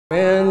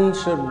Men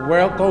should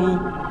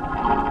welcome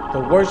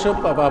the worship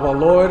of our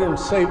Lord and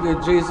Savior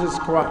Jesus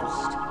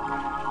Christ.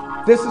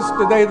 This is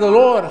the day the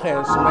Lord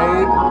has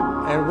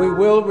made, and we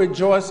will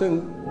rejoice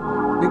and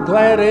be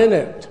glad in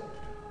it.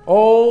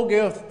 Oh,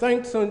 give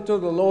thanks unto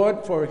the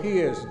Lord, for he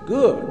is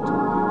good,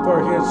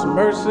 for his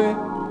mercy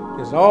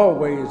is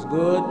always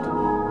good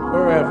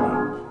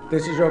forever.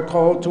 This is your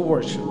call to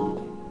worship.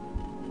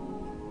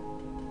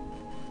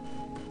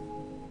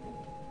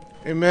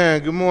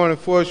 Amen. Good morning,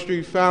 4th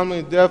Street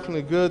family.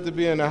 Definitely good to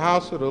be in the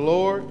house of the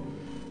Lord.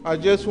 I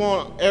just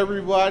want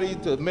everybody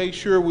to make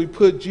sure we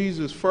put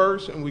Jesus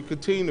first and we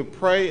continue to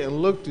pray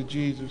and look to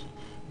Jesus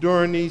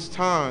during these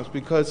times,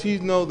 because he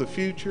knows the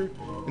future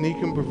and he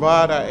can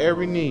provide our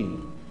every need.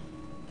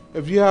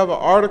 If you have an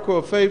article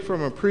of faith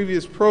from a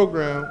previous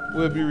program,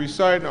 we'll be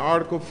reciting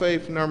article of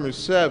faith number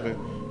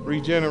 7,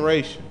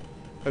 regeneration.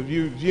 If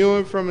you're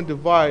viewing from a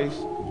device,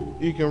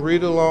 you can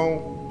read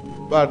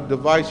along by the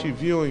device you're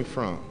viewing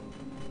from.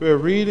 We'll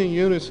read in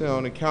unison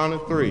on the count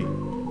of 3.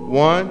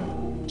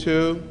 1,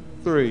 2,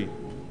 3.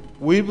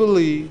 We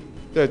believe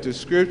that the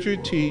scripture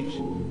teach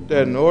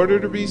that in order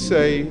to be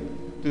saved,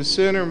 the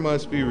sinner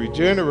must be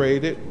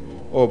regenerated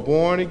or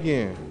born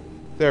again.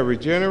 That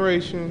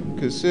regeneration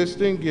consists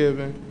in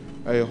giving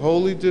a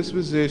holy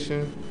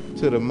disposition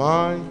to the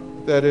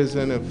mind that is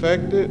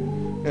affected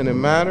in a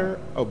manner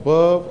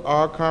above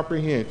our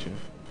comprehension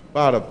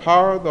by the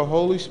power of the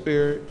Holy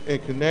Spirit in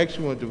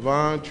connection with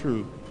divine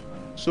truth,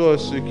 so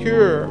as to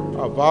secure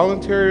a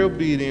voluntary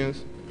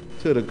obedience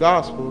to the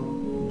gospel,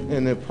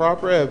 and the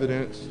proper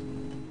evidence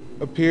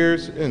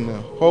appears in the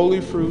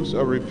holy fruits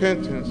of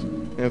repentance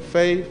and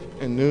faith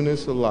and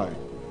newness of life.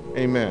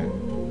 Amen.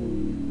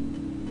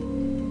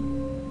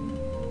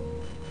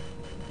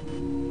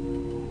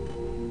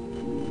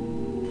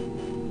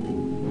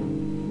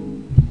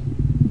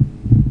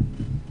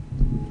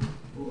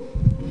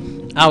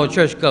 Our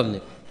church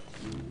covenant,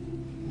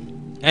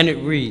 and it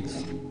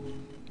reads,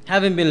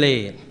 having been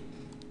led,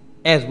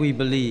 as we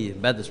believe,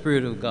 by the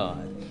Spirit of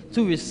God,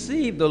 to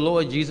receive the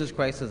Lord Jesus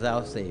Christ as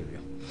our Savior.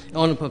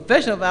 On the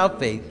profession of our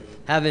faith,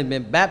 having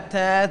been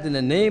baptized in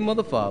the name of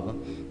the Father,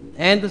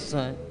 and the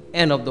Son,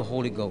 and of the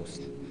Holy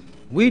Ghost,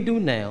 we do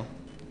now,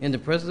 in the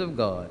presence of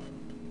God,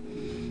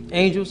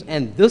 angels,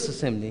 and this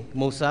assembly,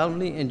 most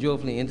solemnly and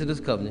joyfully enter this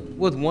covenant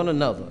with one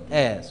another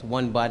as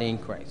one body in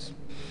Christ.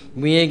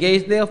 We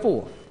engage,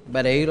 therefore,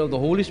 by the aid of the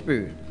Holy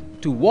Spirit,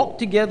 to walk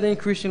together in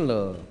Christian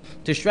love,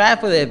 to strive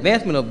for the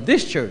advancement of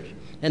this church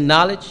in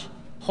knowledge,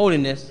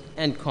 holiness,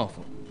 and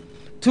comfort,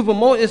 to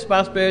promote its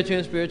prosperity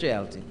and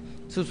spirituality,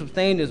 to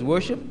sustain its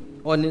worship,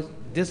 ordinance,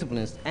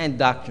 disciplines, and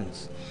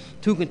doctrines,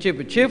 to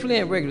contribute cheerfully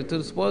and regularly to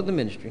the support of the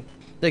ministry,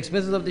 the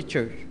expenses of the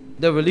church,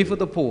 the relief of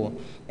the poor,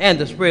 and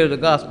the spread of the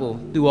gospel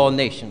through all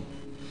nations.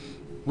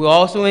 We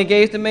also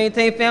engage to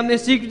maintain family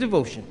and secret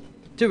devotion,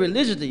 to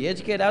religiously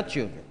educate our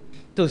children,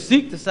 to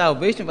seek the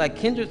salvation of our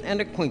kindreds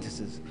and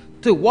acquaintances,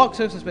 to walk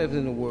circumspectly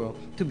in the world,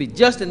 to be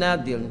just in our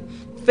dealing,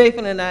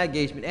 faithful in our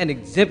engagement, and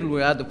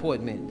exemplary in our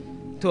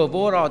deportment, to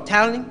avoid all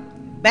tattling,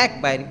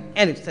 backbiting,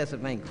 and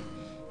excessive anger,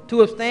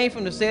 to abstain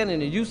from the sale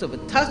and the use of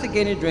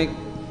intoxicating drink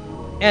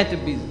and to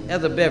be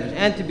as a beverage,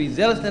 and to be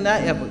zealous in our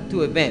effort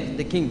to advance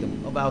the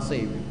kingdom of our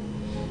Savior.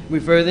 We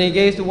further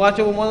engage to watch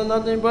over one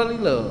another in brotherly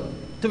love,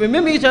 to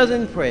remember each other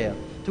in prayer,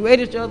 to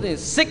aid each other in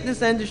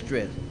sickness and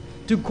distress,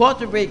 to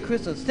cultivate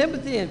Christian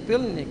sympathy and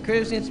feeling and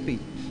courtesy in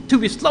speech, to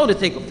be slow to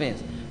take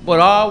offense, but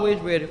always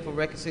ready for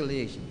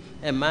reconciliation,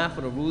 and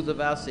mindful of the rules of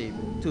our Savior,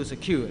 to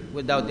secure it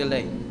without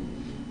delay.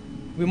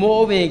 We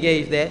moreover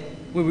engage that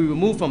when we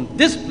remove from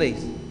this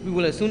place, we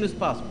will as soon as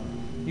possible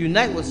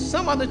unite with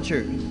some other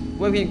church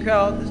where we can carry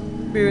out the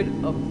spirit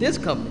of this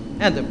company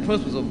and the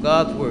principles of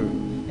God's word.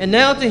 And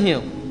now to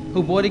him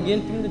who brought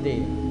again from the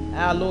dead,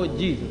 our Lord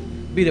Jesus,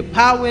 be the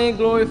power and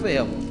glory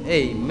forever.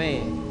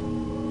 Amen.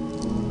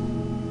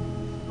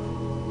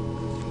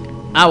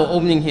 Our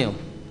opening hymn.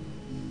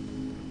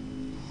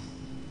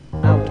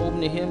 Our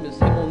opening hymn is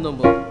hymn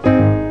number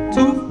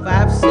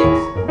 256.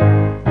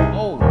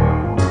 Oh,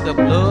 the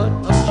blood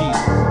of Jesus.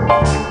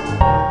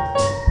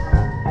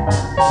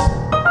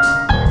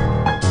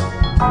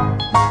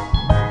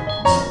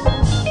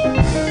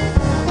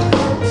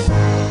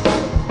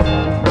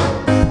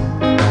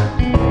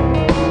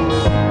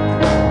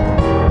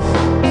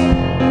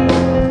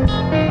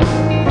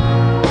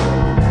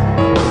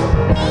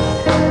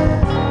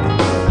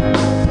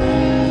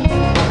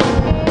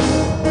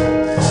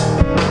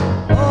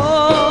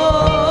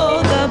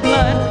 Oh, the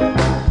blood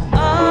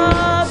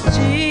of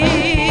Jesus.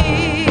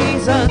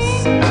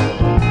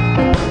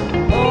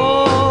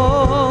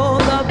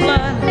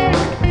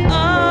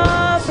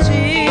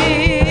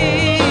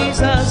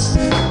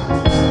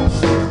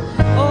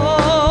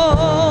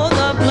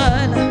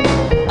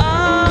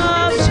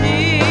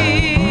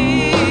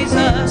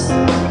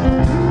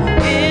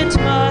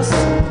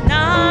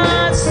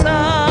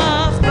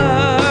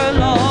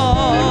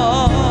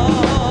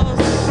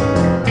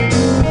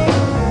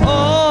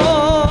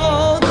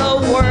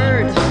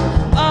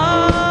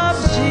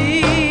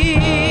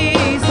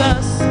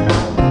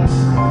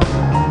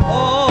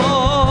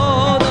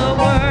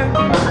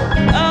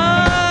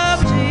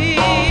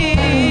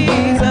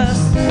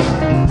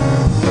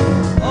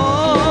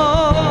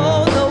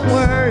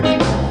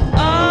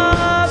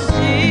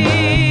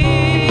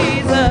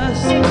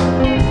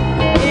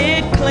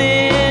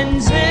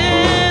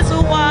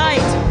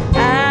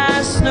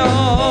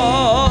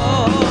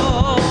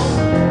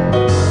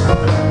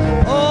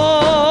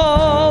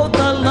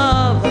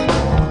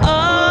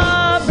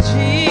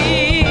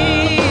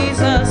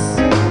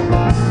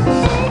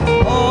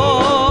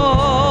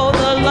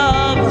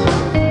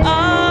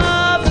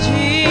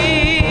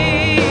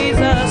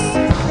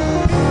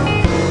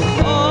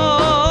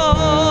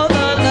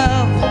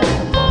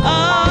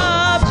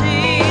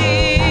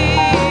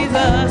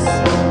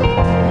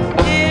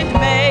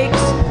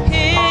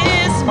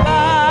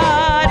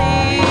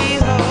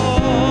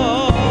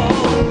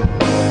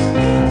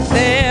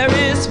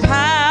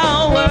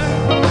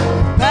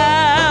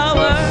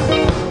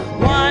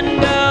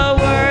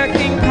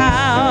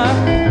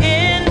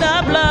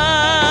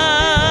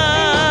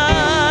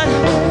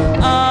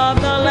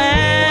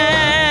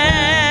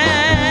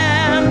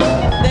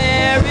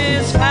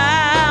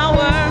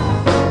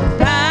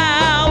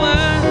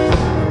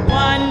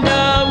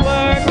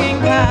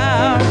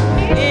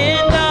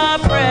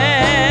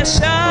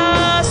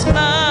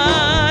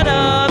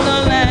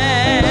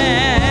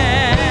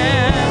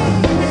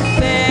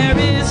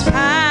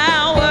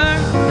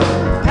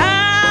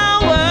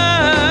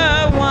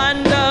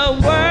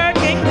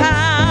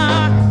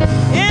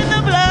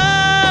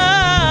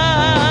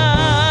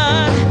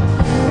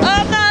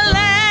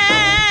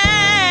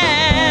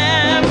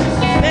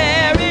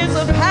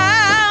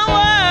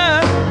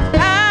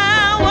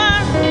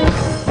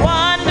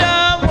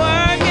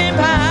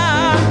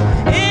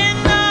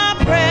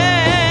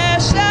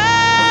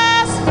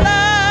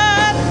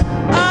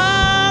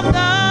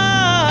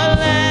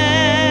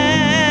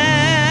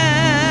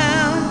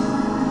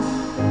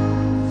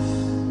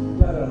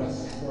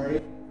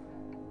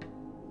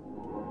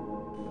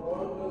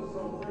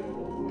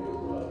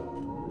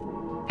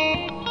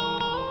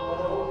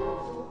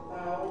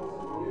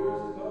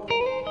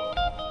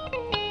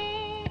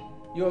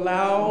 You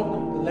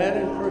allowed, let,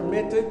 and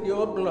permitted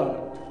your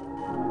blood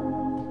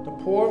to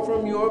pour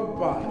from your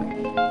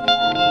body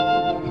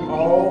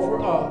all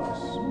for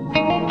us.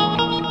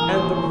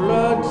 And the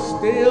blood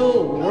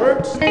still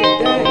works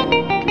today.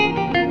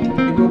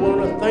 And we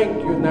want to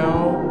thank you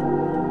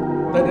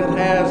now that it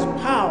has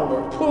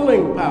power,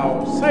 pulling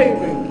power,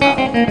 saving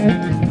power,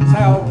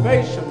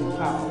 salvation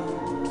power.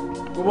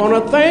 We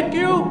want to thank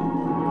you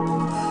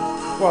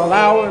for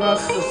allowing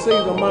us to see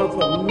the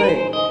month of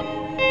May.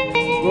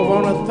 We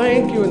want to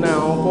thank you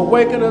now for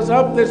waking us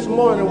up this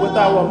morning with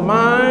our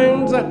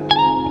minds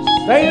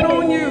stayed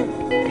on you.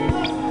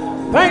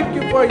 Thank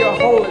you for your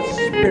Holy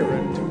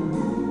Spirit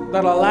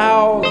that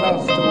allows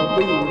us to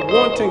be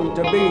wanting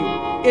to be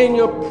in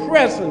your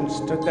presence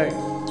today.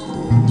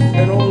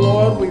 And oh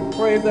Lord, we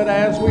pray that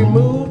as we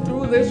move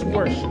through this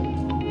worship,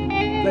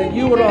 that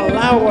you would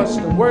allow us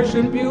to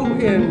worship you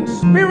in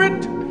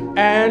spirit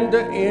and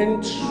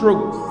in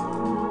truth.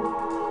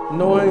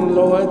 Knowing,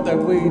 Lord, that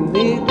we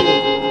need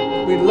you,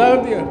 we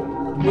love you,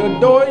 we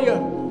adore you,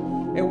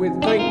 and we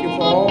thank you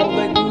for all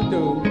that you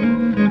do.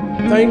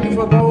 Thank you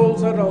for those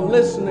that are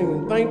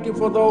listening. Thank you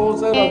for those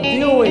that are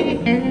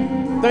viewing.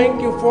 Thank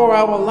you for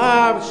our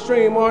live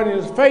stream on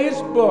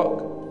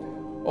Facebook.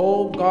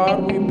 Oh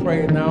God, we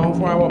pray now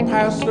for our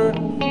pastor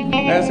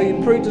as he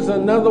preaches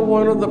another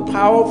one of the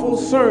powerful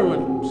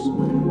sermons,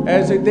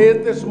 as he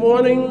did this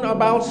morning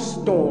about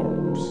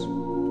storms.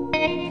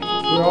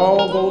 We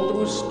all go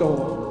through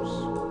storms.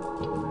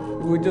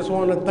 We just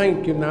want to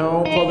thank you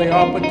now for the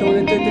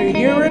opportunity to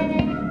hear it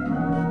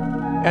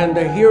and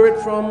to hear it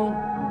from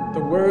the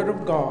Word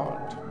of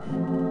God.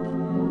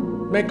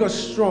 Make us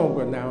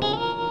stronger now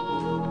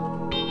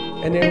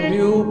and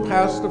imbue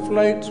Pastor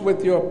Flakes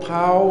with your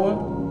power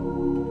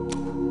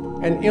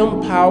and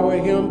empower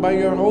him by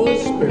your Holy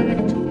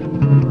Spirit.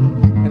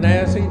 And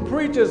as he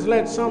preaches,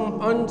 let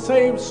some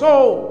unsaved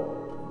soul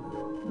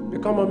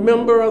become a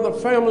member of the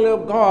family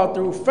of God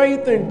through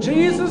faith in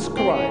Jesus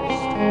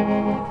Christ.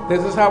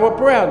 This is our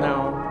prayer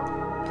now,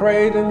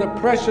 prayed in the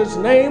precious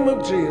name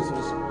of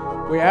Jesus.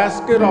 We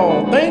ask it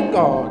all. Thank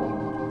God.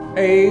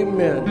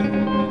 Amen.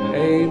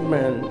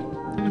 Amen.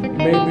 You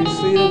may be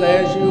seated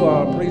as you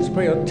are. Please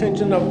pay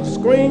attention of the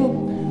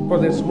screen for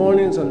this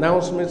morning's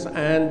announcements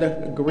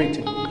and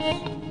greetings.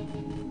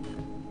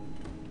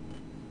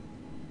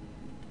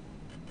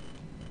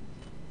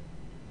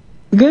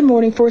 Good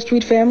morning, 4th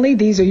Street family.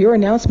 These are your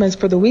announcements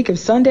for the week of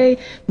Sunday,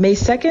 May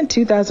 2nd,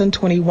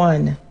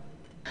 2021.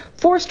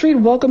 4th Street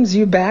welcomes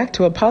you back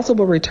to a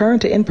possible return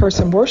to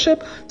in-person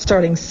worship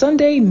starting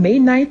Sunday, May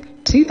 9th,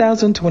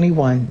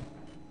 2021.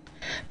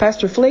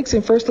 Pastor Flakes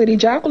and First Lady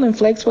Jacqueline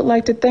Flakes would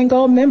like to thank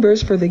all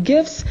members for the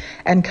gifts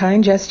and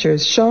kind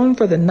gestures shown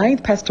for the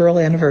 9th pastoral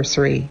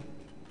anniversary.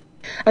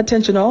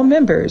 Attention all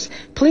members,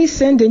 please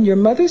send in your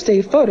Mother's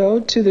Day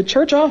photo to the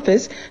church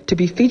office to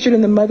be featured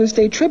in the Mother's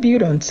Day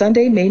Tribute on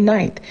Sunday, May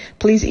 9th.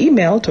 Please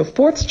email to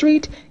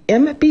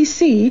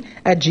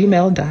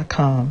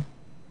 4thstreetmbc@gmail.com.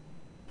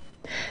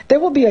 There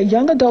will be a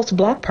young adults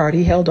block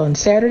party held on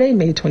Saturday,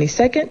 May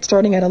 22nd,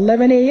 starting at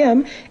 11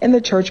 a.m. in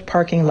the church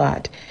parking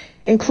lot.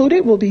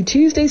 Included will be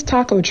Tuesday's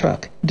taco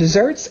truck,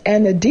 desserts,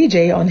 and a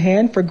DJ on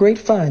hand for great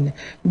fun.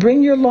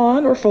 Bring your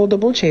lawn or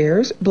foldable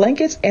chairs,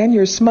 blankets, and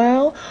your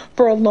smile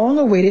for a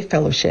long-awaited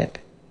fellowship.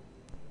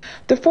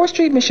 The 4th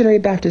Street Missionary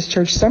Baptist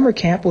Church Summer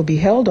Camp will be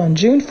held on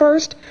June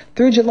 1st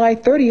through July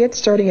 30th,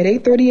 starting at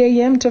 8:30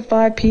 a.m. to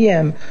 5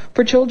 p.m.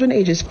 for children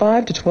ages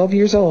 5 to 12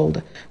 years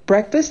old.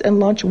 Breakfast and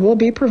lunch will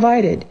be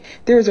provided.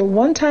 There is a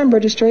one-time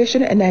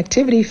registration and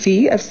activity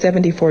fee of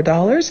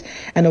 $74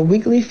 and a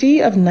weekly fee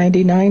of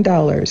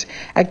 $99.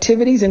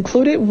 Activities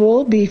included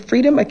will be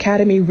Freedom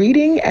Academy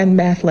reading and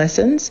math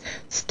lessons,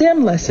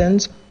 STEM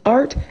lessons,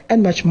 art,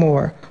 and much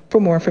more.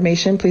 For more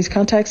information, please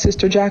contact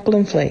Sister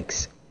Jacqueline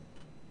Flakes.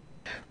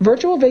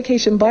 Virtual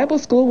Vacation Bible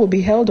School will be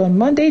held on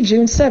Monday,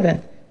 June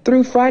 7th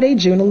through Friday,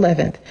 June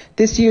 11th.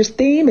 This year's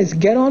theme is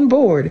Get on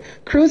Board,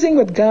 Cruising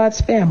with God's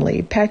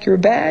Family. Pack your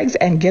bags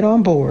and get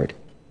on board.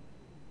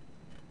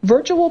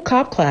 Virtual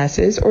COP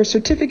classes or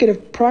Certificate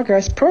of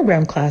Progress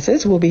program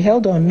classes will be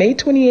held on May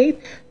 28th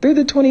through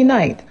the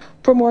 29th.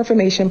 For more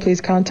information, please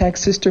contact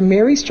Sister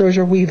Mary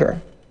Strozier Weaver.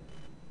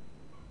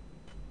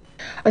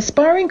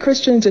 Aspiring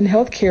Christians in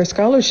Healthcare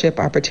Scholarship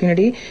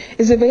opportunity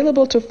is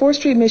available to 4th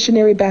Street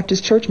Missionary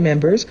Baptist Church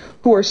members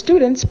who are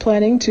students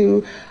planning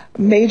to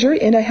major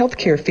in a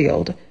healthcare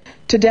field.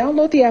 To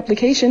download the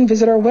application,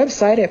 visit our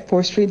website at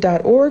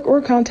 4thstreet.org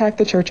or contact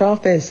the church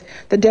office.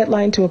 The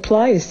deadline to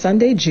apply is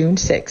Sunday, June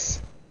 6th.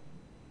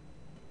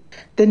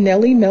 The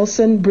Nellie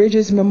Melson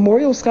Bridges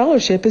Memorial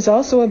Scholarship is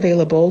also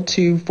available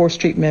to 4th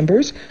Street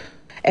members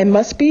and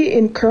must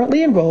be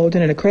currently enrolled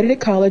in an accredited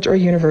college or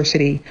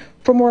university.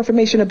 For more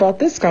information about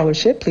this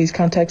scholarship, please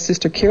contact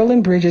Sister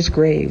Carolyn Bridges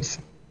Graves.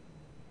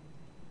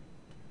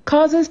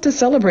 Causes to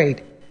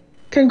celebrate.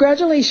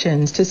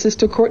 Congratulations to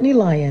Sister Courtney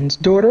Lyons,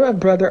 daughter of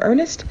Brother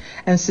Ernest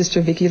and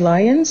Sister Vicki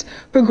Lyons,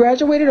 who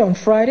graduated on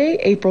Friday,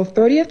 April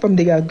 30th from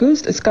the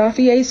Auguste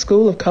Escoffier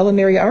School of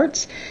Culinary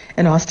Arts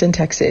in Austin,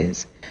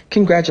 Texas.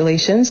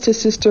 Congratulations to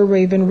Sister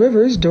Raven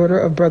Rivers, daughter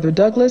of Brother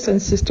Douglas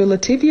and Sister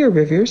Lativia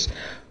Rivers,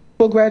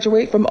 who will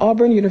graduate from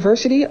Auburn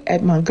University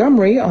at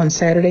Montgomery on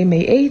Saturday,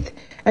 May 8th.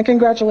 And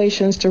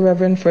congratulations to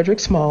Reverend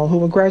Frederick Small, who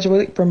will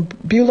graduate from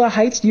Beulah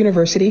Heights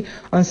University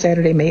on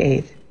Saturday,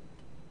 May 8th.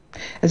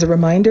 As a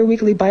reminder,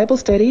 weekly Bible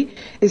study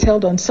is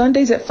held on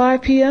Sundays at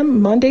 5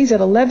 p.m., Mondays at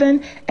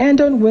 11,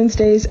 and on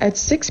Wednesdays at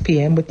 6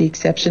 p.m., with the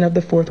exception of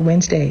the fourth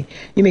Wednesday.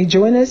 You may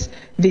join us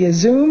via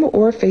Zoom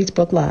or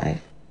Facebook Live.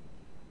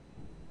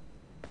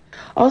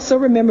 Also,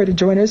 remember to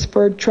join us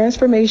for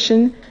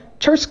Transformation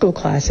Church School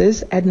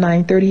classes at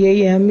 9:30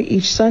 a.m.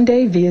 each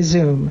Sunday via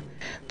Zoom.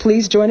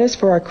 Please join us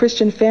for our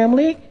Christian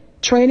family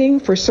training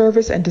for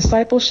service and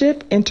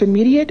discipleship,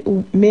 intermediate,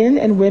 men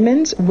and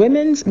women's,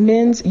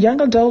 men's,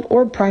 young adult,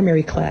 or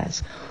primary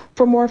class.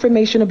 For more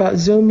information about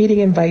Zoom meeting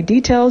invite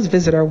details,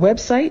 visit our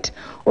website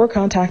or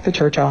contact the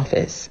church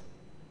office.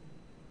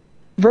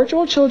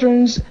 Virtual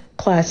children's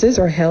classes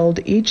are held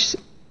each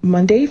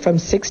Monday from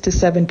 6 to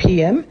 7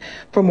 p.m.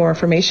 For more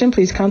information,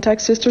 please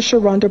contact Sister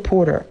Sharonda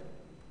Porter.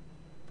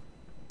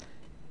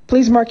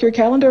 Please mark your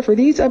calendar for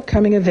these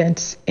upcoming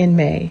events in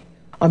May.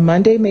 On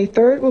Monday, May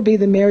 3rd, will be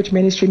the Marriage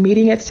Ministry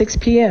meeting at 6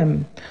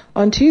 p.m.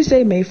 On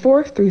Tuesday, May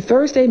 4th through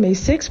Thursday, May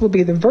 6th, will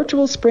be the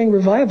Virtual Spring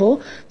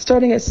Revival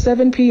starting at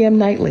 7 p.m.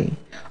 nightly.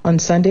 On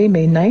Sunday,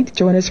 May 9th,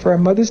 join us for our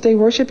Mother's Day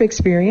worship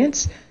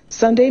experience.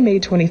 Sunday,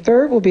 May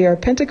 23rd, will be our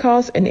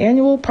Pentecost and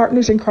annual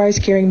Partners in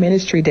Christ Caring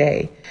Ministry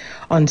Day.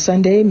 On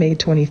Sunday, May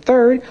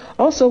 23rd,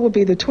 also will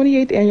be the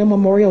 28th Annual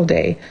Memorial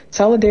Day,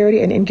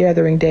 Solidarity and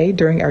Ingathering Day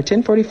during our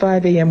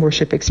 10:45 a.m.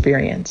 worship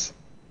experience.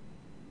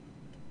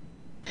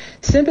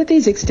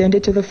 Sympathies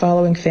extended to the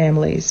following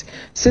families: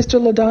 Sister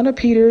LaDonna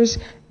Peters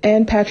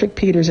and Patrick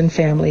Peters and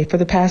family for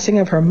the passing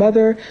of her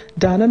mother,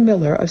 Donna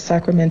Miller of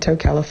Sacramento,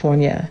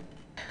 California.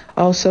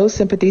 Also,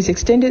 sympathies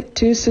extended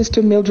to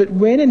Sister Mildred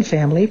Wynn and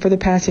family for the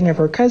passing of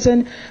her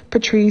cousin,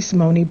 Patrice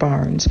Moni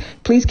Barnes.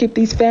 Please keep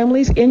these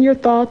families in your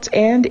thoughts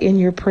and in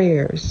your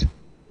prayers.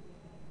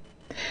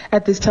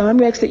 At this time,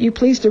 we ask that you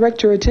please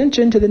direct your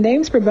attention to the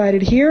names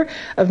provided here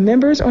of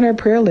members on our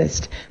prayer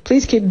list.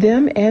 Please keep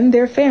them and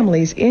their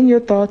families in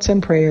your thoughts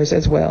and prayers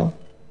as well.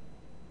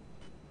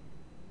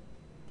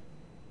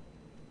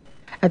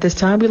 At this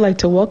time, we'd like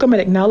to welcome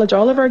and acknowledge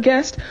all of our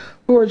guests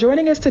who are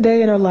joining us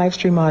today in our live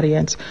stream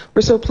audience.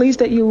 We're so pleased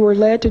that you were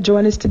led to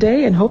join us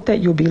today and hope that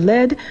you'll be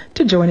led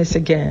to join us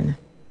again.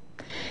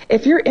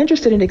 If you're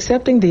interested in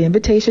accepting the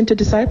invitation to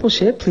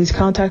discipleship, please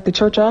contact the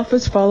church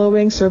office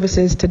following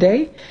services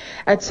today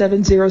at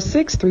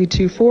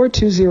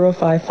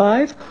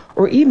 706-324-2055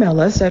 or email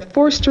us at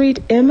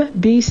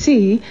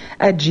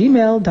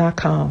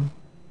 4thstreetmbc@gmail.com.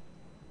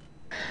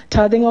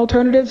 Tithing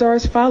alternatives are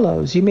as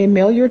follows. You may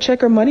mail your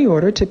check or money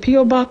order to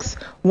P.O. Box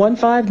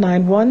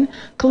 1591,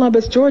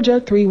 Columbus, Georgia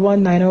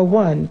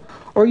 31901,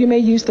 or you may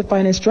use the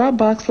finance drop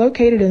box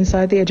located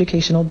inside the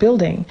educational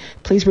building.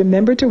 Please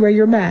remember to wear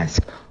your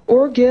mask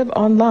or give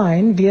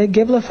online via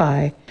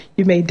Givelify.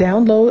 You may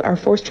download our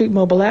 4th Street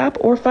mobile app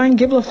or find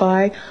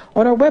Givelify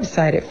on our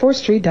website at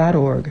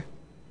 4thstreet.org.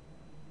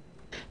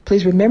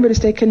 Please remember to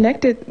stay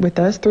connected with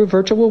us through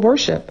virtual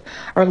worship.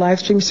 Our live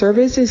stream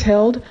service is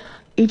held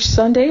each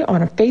Sunday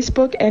on our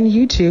Facebook and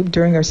YouTube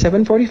during our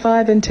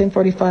 7:45 and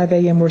 10:45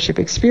 a.m. worship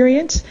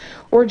experience,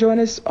 or join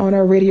us on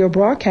our radio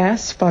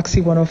broadcasts,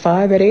 Foxy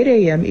 105 at 8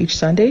 a.m. each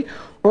Sunday,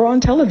 or on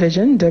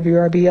television,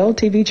 WRBL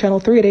TV Channel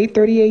 3 at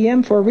 8:30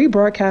 a.m. for a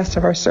rebroadcast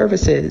of our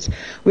services.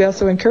 We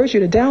also encourage you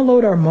to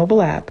download our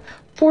mobile app,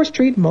 4th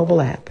Street mobile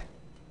app.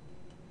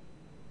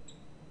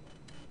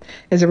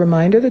 As a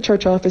reminder, the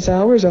church office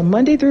hours are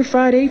Monday through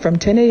Friday from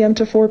 10 a.m.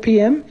 to 4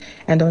 p.m.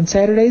 and on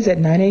Saturdays at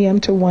 9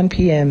 a.m. to 1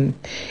 p.m.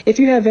 If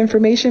you have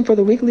information for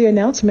the weekly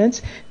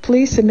announcements,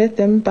 please submit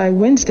them by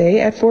Wednesday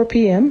at 4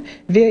 p.m.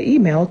 via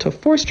email to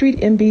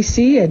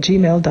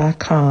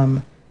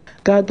 4thstreetmbc@gmail.com.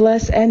 God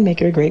bless and make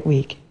it a great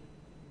week.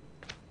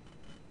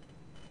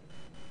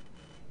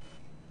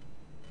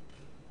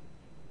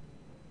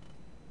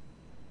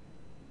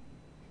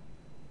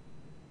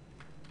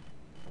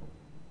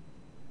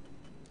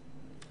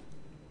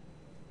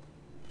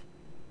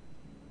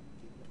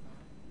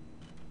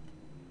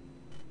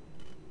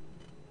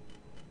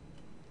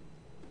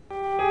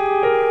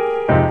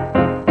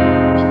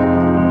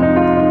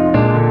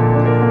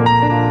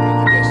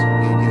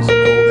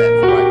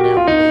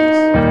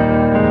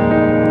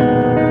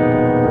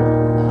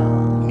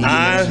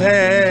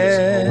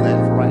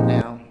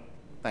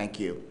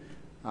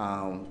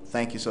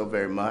 Thank you so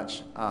very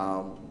much.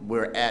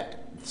 We're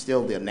at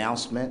still the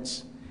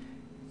announcements,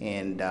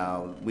 and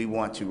we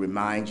want to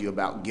remind you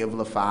about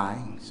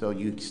Givelify, so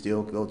you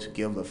still go to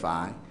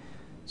Givelify.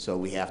 So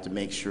we have to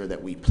make sure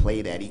that we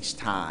play that each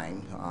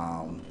time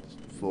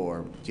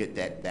for get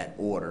that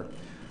order.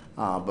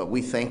 But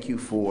we thank you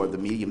for the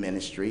media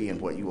ministry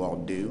and what you all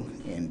do,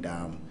 and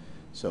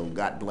so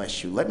God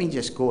bless you. Let me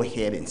just go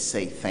ahead and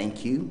say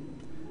thank you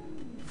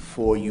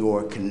for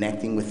your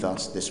connecting with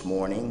us this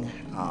morning.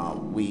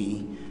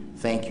 We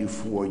thank you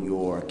for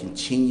your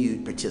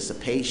continued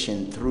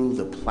participation through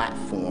the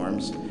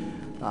platforms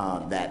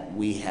that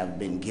we have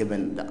been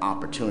given the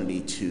opportunity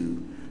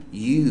to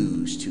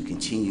use to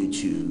continue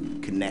to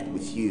connect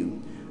with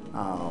you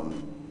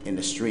in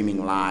the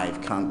streaming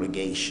live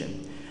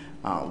congregation.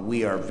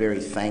 We are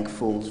very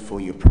thankful for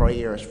your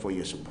prayers, for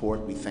your support.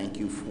 We thank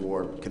you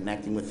for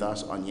connecting with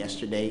us on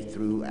yesterday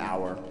through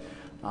our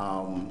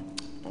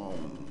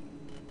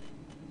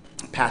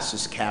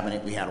Pastor's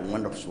Cabinet. We had a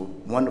wonderful,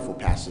 wonderful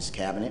Pastor's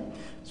Cabinet,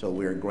 so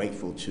we're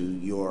grateful to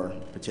your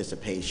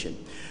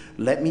participation.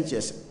 Let me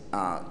just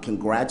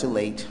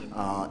congratulate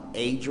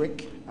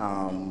Adric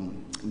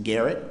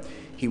Garrett.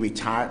 He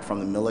retired from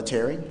the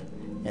military,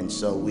 and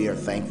so we are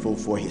thankful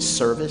for his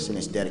service and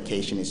his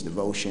dedication, his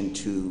devotion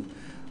to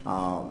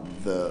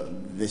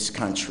this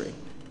country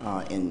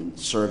in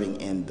serving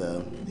in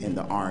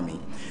the Army.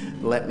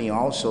 Let me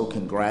also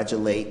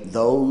congratulate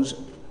those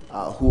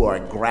who are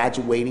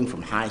graduating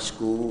from high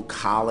school,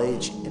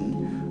 college,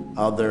 and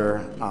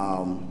other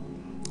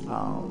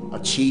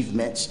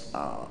achievements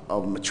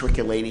of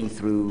matriculating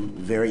through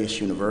various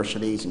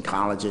universities and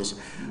colleges.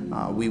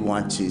 We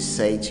want to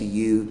say to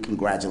you,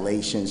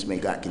 congratulations. May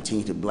God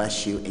continue to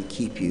bless you and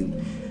keep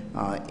you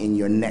in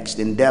your next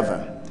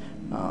endeavor.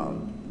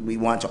 We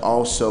want to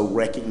also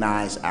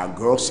recognize our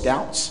Girl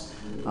Scouts.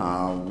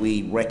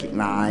 We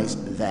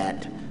recognize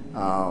that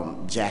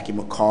Jackie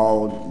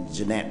McCall,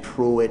 Jeanette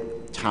Pruitt,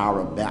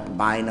 Tyra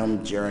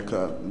Bynum,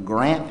 Jerica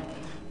Grant,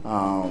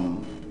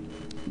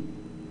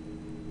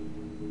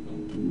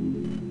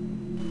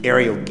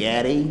 Ariel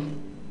Gaddy,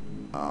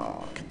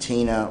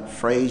 Katina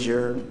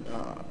Frazier,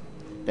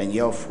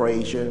 Danielle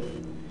Frazier,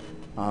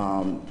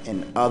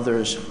 and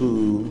others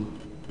who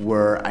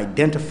were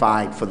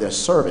identified for their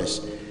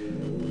service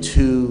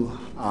to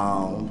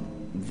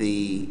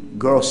the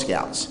Girl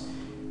Scouts.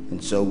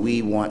 And so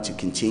we want to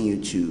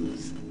continue to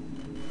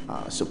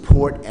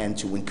support and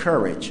to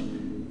encourage,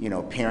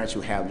 parents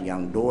who have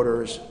young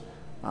daughters,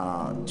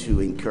 to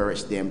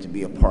encourage them to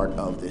be a part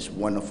of this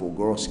wonderful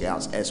Girl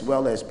Scouts, as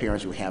well as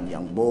parents who have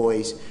young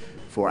boys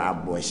for our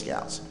Boy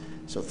Scouts.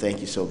 So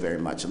thank you so very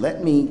much.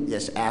 Let me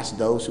just ask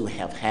those who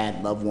have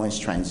had loved ones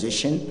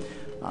transition.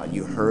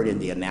 You heard in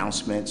the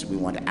announcements, we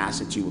want to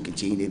ask that you will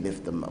continue to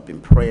lift them up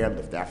in prayer,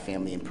 lift our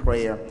family in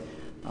prayer,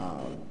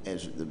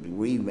 as the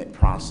bereavement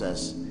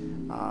process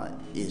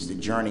is the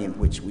journey in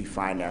which we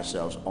find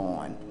ourselves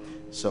on.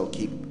 So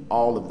keep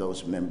all of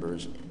those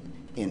members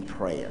in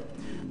prayer.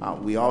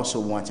 We also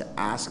want to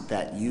ask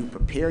that you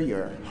prepare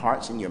your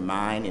hearts and your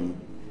mind in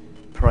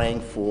praying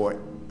for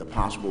the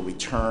possible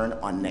return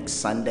on next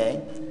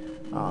Sunday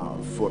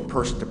for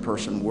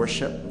person-to-person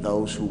worship,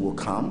 those who will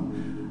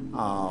come.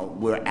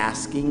 We're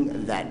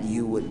asking that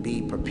you would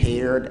be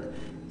prepared,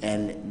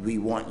 and we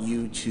want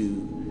you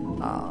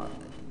to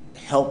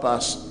help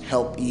us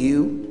help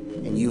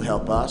you, and you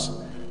help us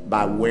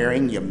by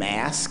wearing your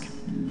mask,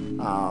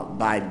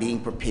 by being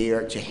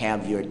prepared to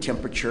have your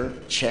temperature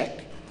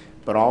checked,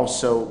 but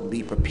also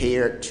be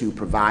prepared to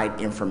provide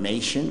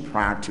information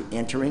prior to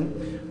entering,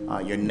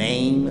 your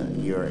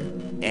name, your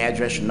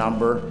address,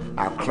 number.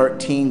 Our clerk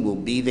team will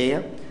be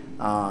there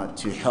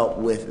to help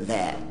with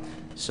that.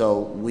 So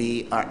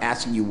we are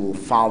asking you will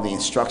follow the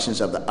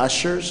instructions of the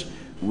ushers.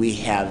 We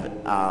have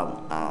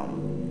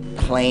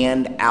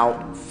planned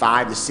out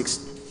 5 to 6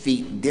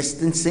 feet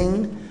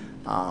distancing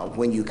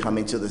when you come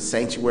into the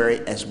sanctuary,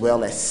 as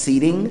well as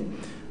seating.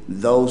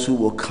 Those who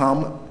will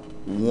come,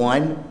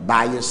 one,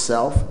 by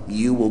yourself,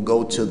 you will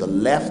go to the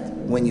left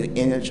when you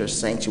enter your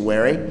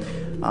sanctuary.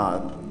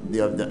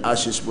 The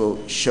ushers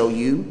will show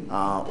you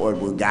or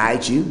will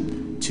guide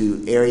you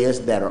to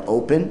areas that are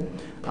open.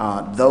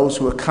 Those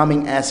who are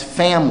coming as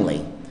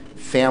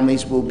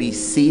families will be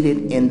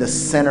seated in the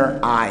center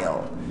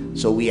aisle.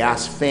 So we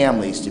ask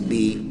families to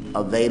be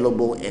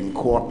available and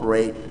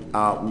cooperate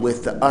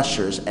with the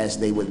ushers as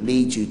they would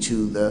lead you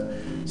to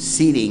the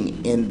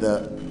seating in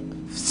the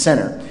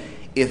center.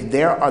 If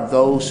there are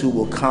those who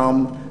will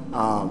come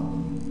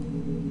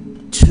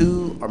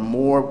 2 or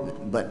more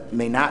but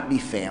may not be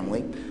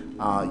family,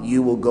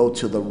 you will go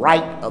to the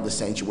right of the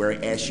sanctuary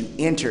as you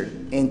enter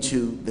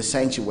into the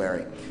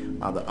sanctuary.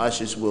 The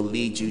ushers will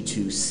lead you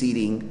to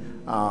seating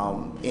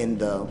in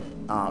the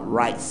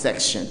right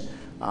section,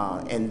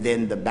 and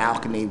then the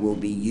balcony will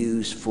be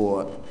used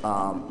for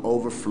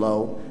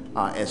overflow,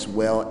 as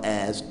well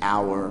as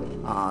our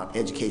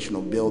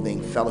educational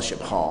building fellowship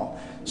hall.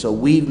 So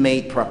we've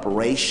made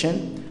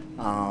preparation.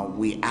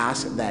 We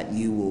ask that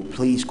you will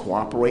please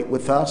cooperate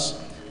with us,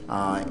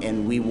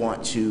 and we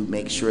want to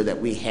make sure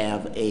that we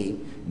have a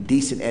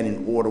decent and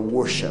in order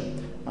worship.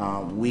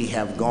 We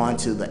have gone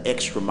to the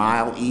extra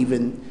mile,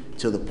 even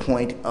to the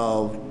point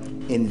of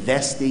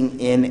investing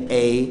in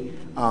a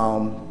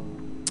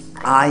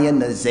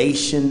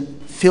ionization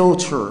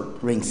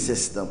filtering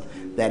system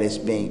that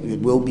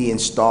will be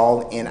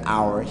installed in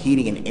our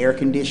heating and air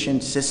conditioning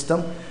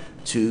system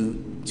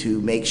to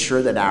make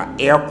sure that our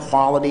air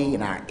quality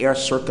and our air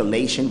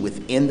circulation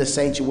within the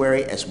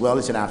sanctuary, as well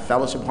as in our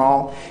fellowship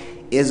hall,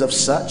 is of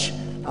such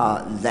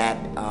that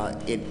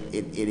it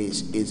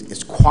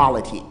is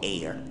quality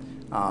air.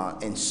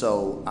 And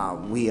so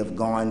we have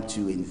gone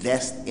to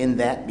invest in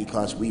that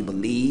because we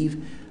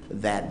believe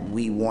that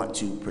we want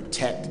to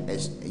protect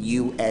as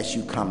you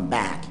come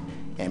back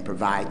and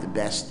provide the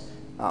best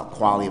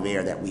quality of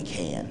air that we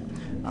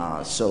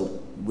can. So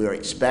we're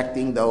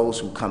expecting those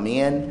who come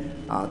in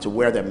to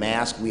wear their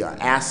mask. We are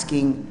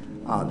asking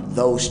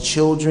those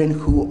children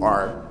who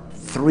are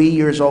 3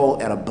 years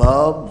old and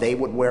above, they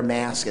would wear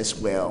masks as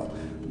well.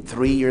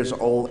 3 years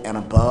old and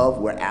above,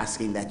 we're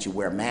asking that you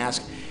wear a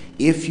mask.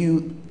 If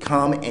you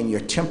come and your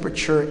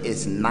temperature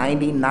is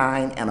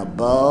 99 and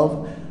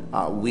above,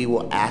 we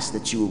will ask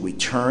that you will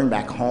return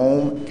back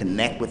home,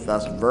 connect with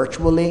us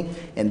virtually,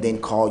 and then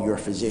call your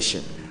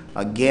physician.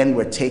 Again,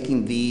 we're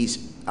taking these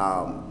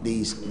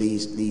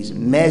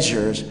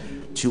measures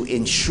to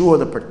ensure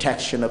the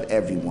protection of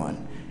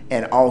everyone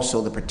and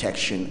also the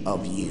protection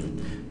of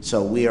you.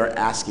 So we are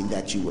asking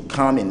that you would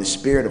come in the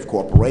spirit of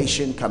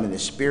cooperation, come in the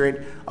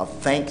spirit of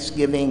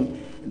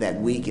thanksgiving, that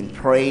we can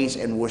praise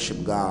and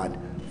worship God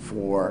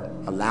for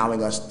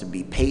allowing us to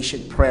be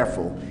patient,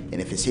 prayerful, and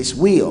if it's His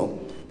will,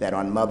 that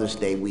on Mother's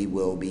Day we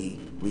will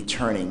be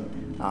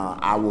returning.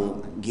 I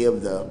will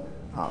give the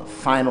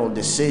final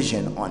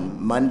decision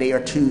on Monday or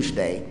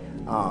Tuesday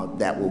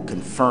that will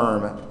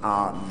confirm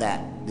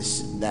that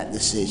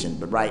decision.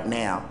 But right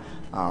now,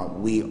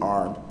 we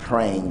are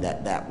praying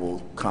that that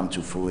will come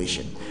to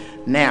fruition.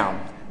 Now,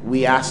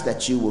 we ask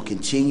that you will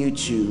continue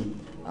to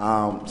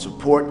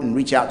support and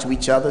reach out to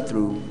each other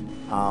through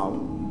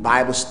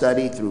Bible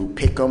study, through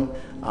Pick'em.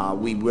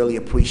 We really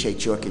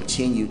appreciate your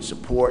continued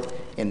support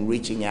in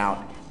reaching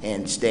out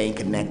and staying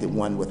connected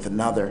one with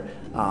another.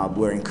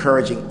 We're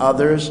encouraging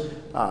others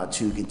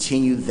to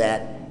continue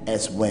that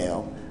as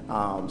well.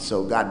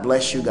 So God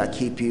bless you, God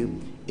keep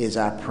you is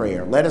our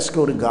prayer. Let us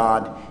go to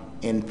God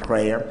in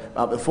prayer.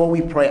 Before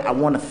we pray, I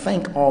want to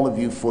thank all of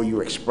you for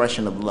your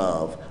expression of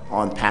love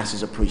on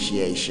Pastor's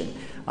Appreciation.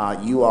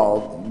 You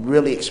all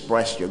really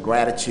expressed your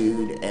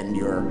gratitude and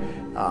your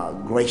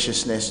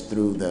graciousness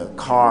through the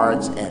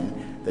cards and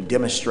the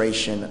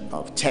demonstration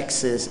of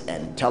texts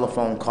and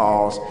telephone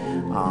calls.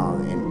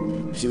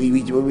 And so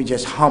we were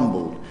just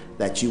humbled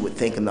that you would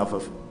think enough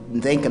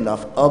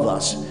of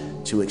us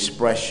to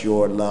express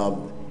your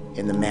love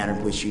in the manner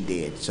in which you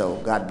did. So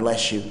God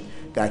bless you.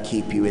 God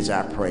keep you is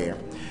our prayer.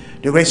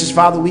 Dear gracious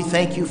Father, we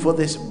thank you for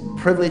this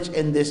privilege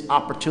and this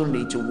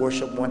opportunity to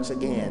worship once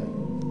again.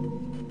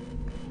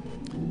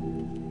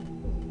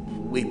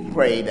 We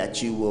pray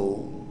that you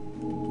will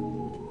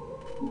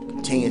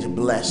continue to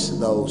bless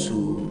those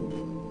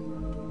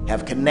who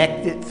have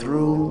connected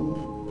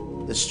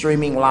through the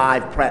streaming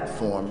live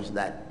platforms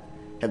that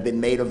have been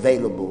made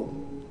available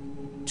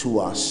to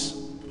us.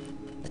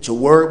 That your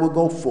word will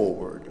go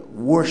forward.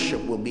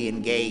 Worship will be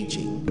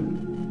engaging.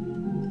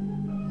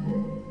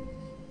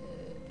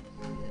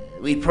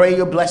 We pray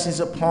your blessings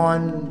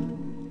upon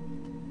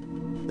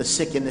the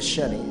sick and the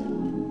shut-in.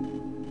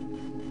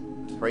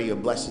 Pray your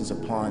blessings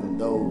upon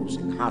those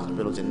in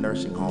hospitals and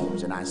nursing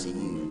homes and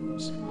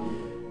ICUs.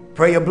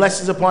 Pray your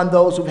blessings upon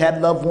those who've had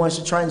loved ones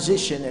to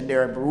transition and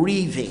they're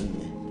bereaving.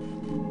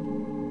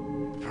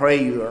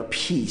 Pray your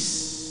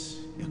peace,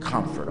 your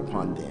comfort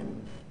upon them.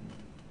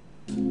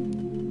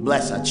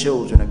 Bless our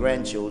children, our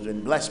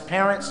grandchildren. Bless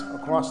parents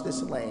across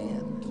this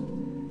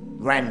land,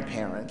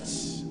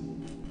 grandparents.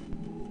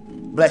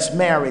 Bless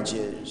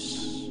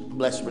marriages,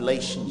 bless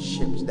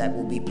relationships that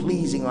will be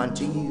pleasing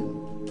unto you.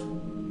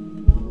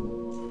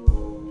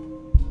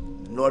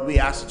 Lord, we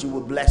ask that you will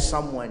bless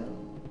someone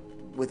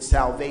with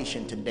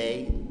salvation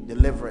today,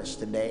 deliverance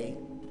today.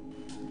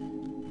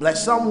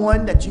 Bless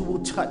someone that you will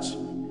touch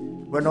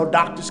where no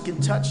doctors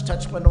can touch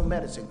where no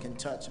medicine can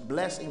touch.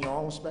 Bless in your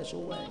own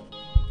special way.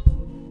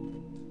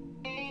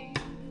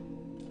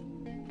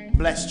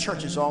 Bless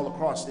churches all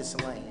across this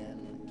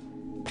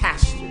land,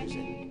 pastors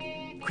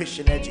and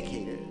Christian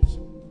educators.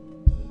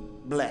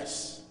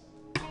 Bless.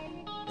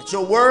 That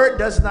your word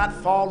does not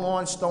fall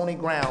on stony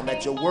ground,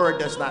 that your word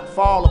does not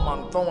fall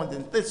among thorns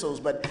and thistles,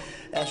 but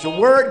as your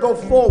word go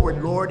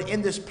forward, Lord,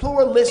 in this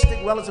pluralistic,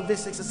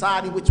 relativistic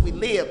society in which we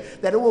live,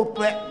 that it will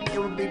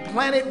be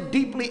planted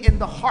deeply in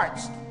the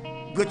hearts,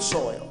 good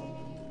soil.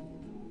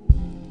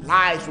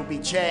 Lives will be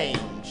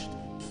changed,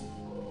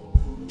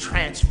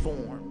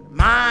 transformed.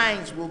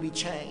 Minds will be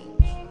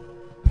changed.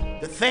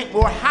 To think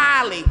more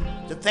highly,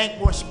 to think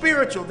more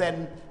spiritual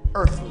than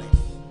earthly.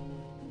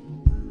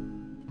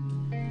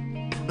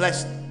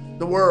 Bless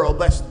the world,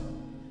 bless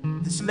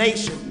this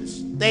nation, this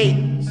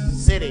state,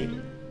 this city,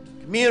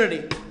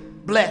 community.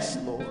 Bless,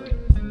 Lord.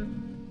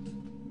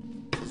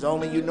 As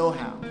only you know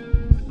how.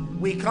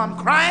 We come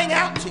crying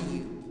out to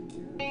you.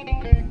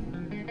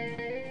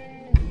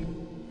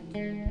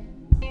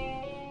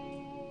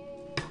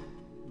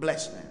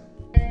 Bless them.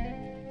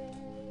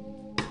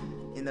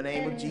 In the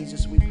name of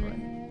Jesus we pray.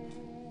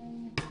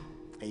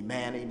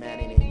 Amen, amen,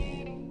 and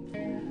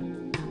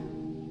amen.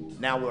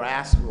 Now we're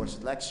asking for a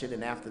selection,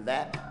 and after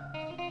that,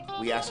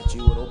 we ask that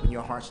you would open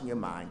your hearts and your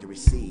mind to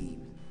receive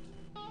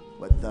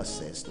what thus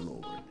says the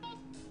Lord.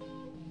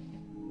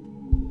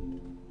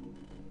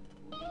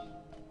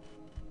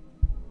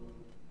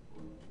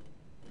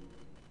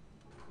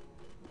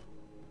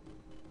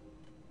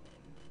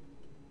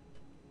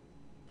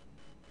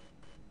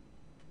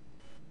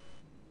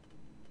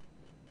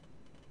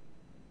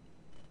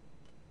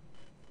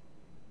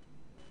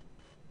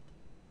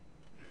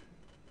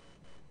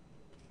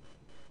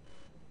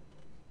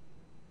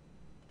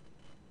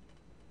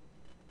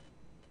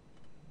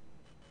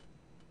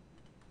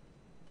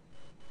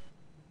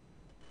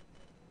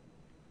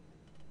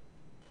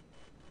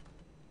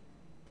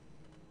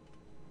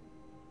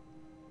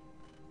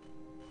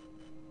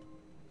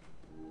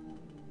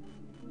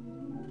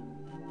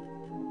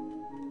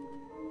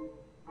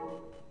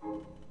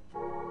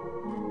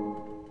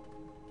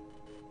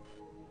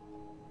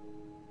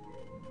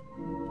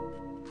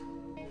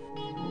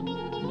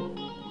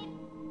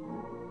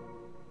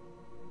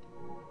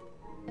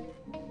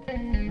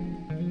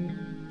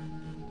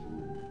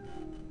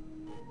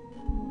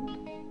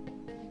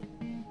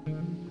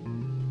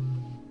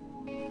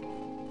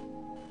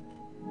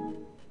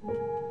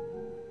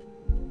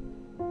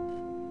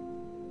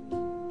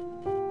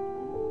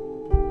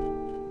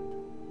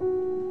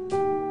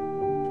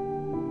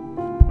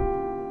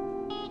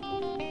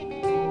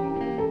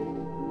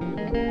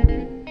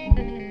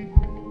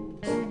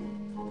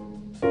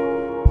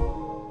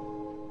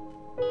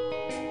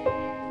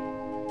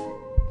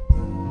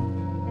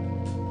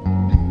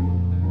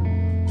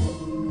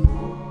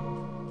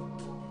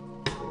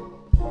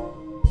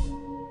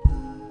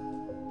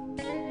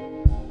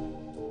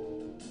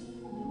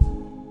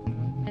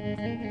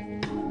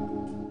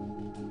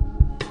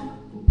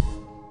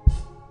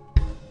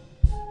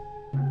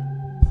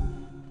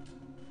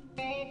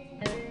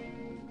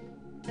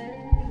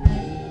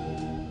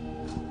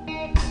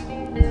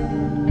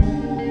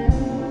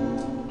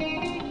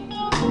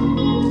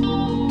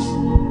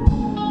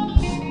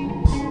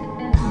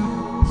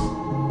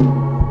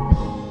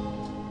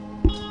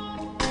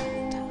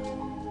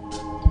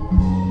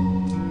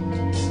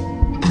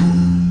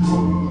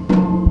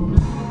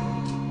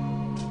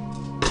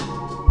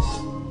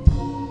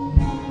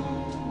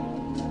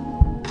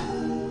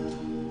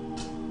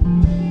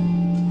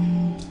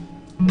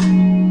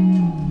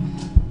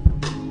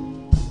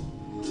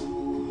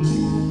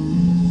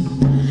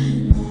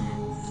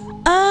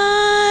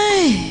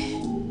 I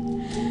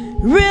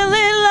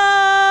really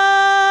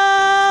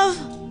love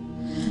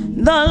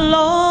the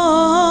Lord.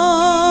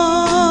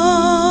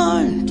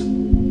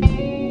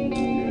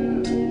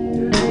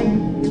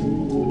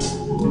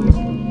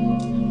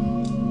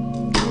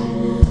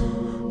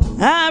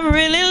 I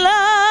really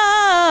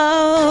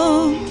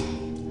love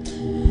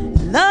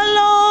the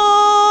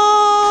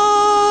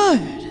Lord.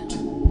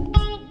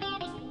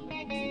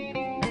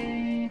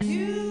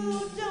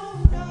 You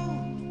don't know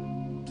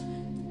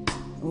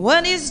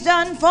what He's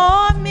done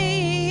for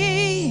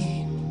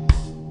me.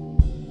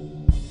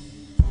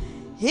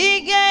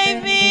 He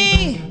gave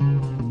me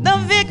the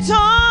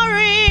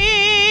victory.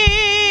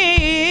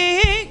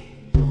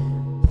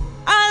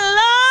 I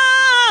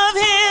love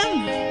Him.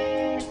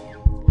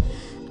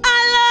 I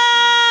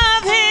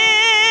love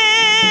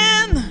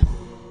Him.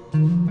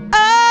 I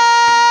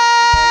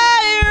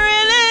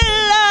really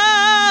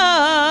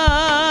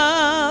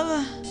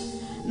love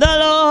the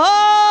Lord.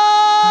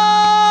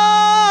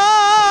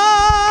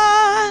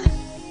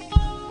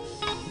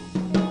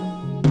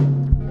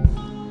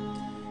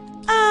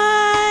 I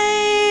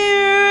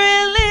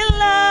really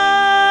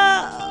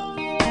love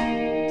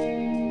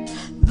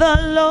the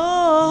Lord.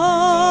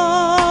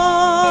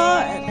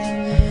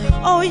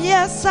 Oh,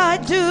 yes, I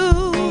do.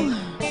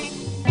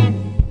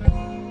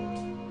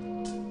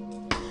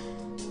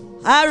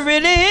 I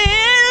really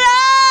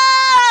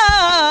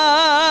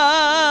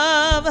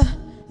love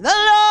the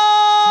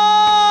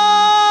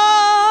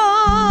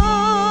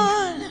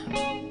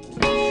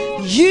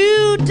Lord.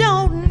 You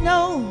don't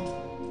know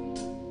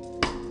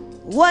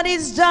what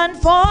He's done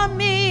for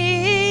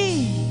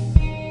me.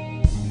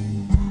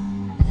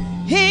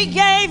 He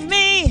gave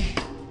me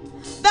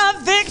the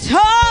victory.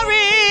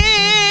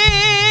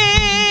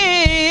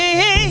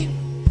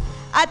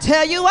 I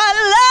tell you, I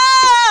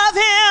love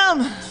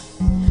Him.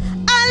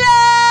 I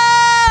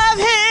love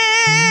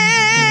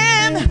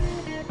Him.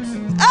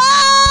 I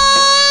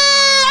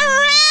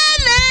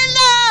really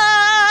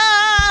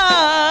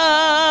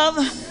love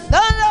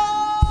the Lord.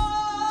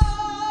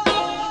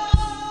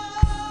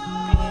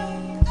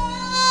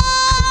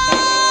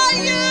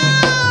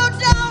 You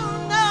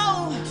don't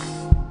know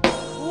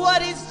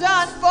what He's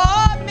done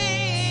for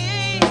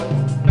me.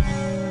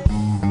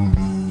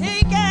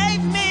 He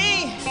gave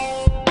me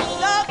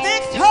the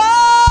victory.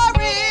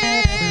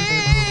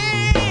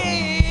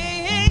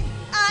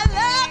 I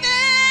love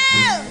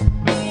Him.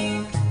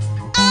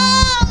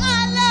 Oh, I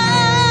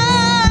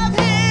love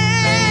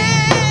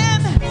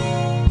Him.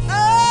 I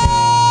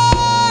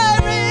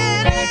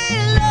really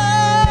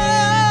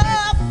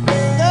love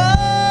the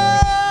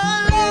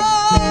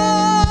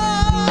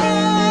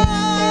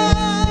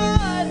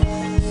Lord.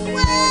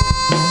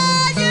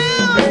 Well, you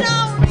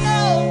don't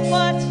know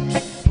what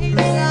He's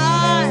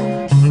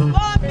done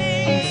for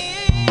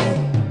me.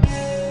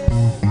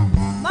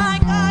 My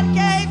God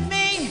gave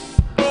me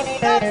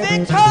the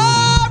victory.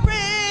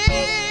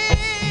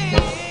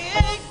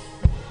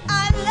 I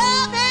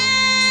love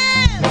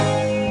Him.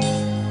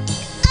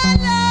 I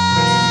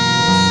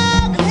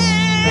love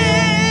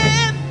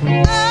Him.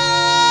 I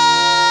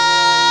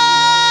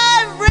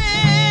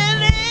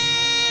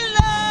really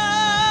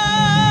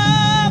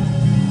love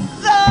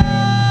the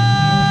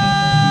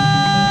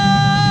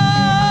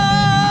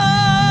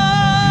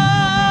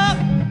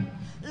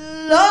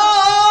Lord.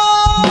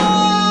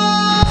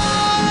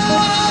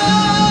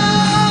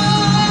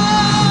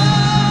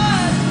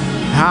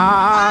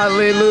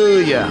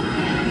 Hallelujah.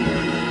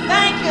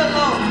 Thank you,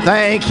 Lord.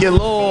 Thank you,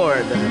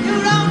 Lord.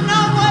 You don't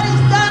know what He's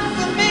done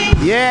for me.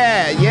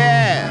 Yeah,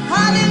 yeah.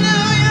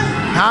 Hallelujah.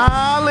 He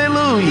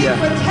Hallelujah.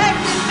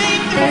 protected me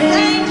through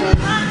danger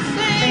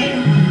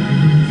unseen.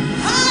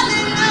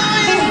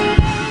 Hallelujah.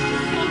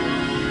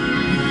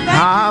 Thank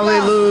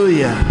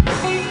Hallelujah.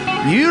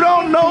 You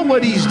don't know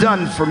what He's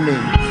done for me.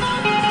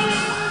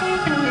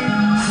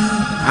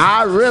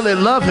 I really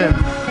love Him.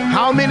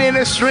 How many in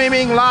the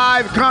streaming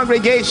live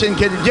congregation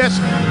can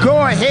just go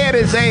ahead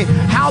and say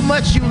how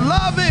much you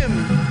love Him?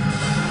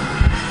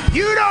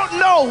 You don't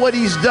know what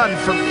He's done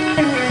for me.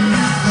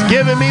 He's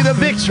given me the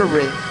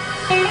victory.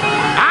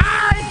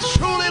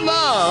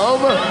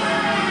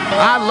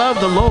 I love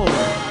the Lord.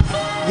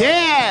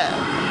 Yeah.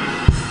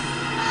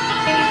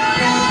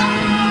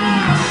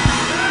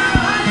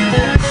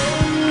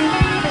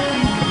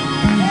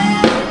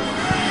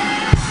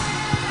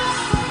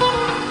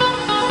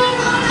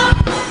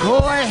 Go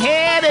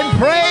ahead and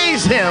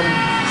praise Him.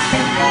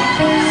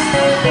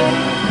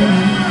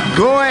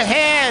 Go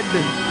ahead.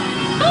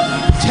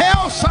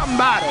 Tell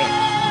somebody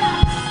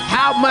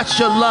how much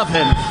you love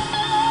Him.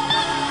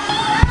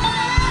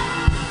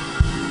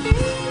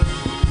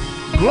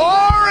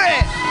 Glory.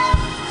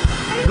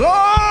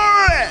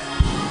 Glory.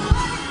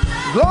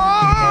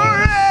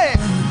 Glory.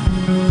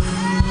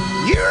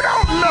 You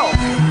don't know.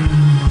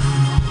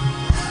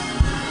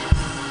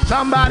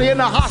 Somebody in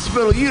the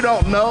hospital, you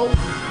don't know.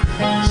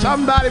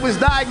 Somebody was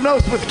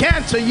diagnosed with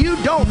cancer, you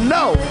don't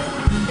know.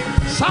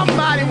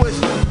 Somebody was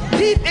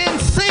deep in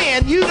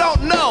sin, you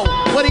don't know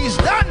what He's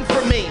done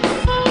for me,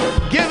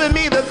 giving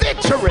me the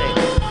victory.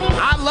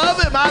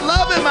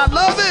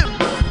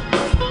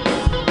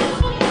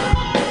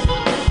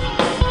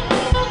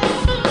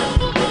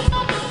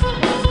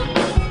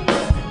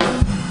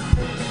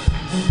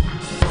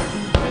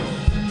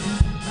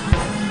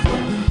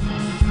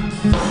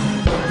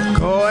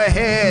 Go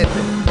ahead.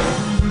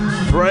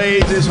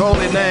 Praise his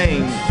holy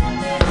name.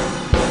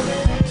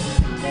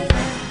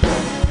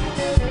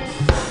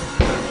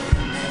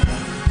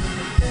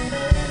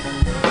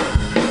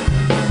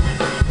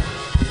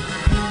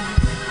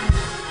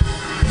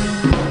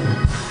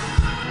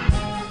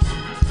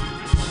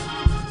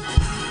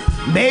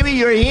 Maybe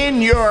you're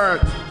in your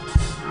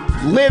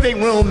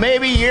living room,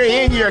 maybe you're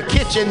in your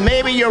kitchen,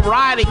 maybe you're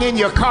riding in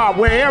your car,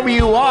 wherever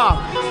you are.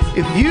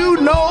 If you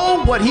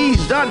know what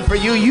he's done for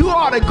you, you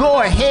ought to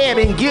go ahead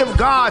and give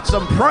God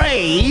some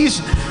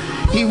praise.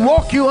 He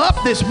woke you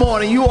up this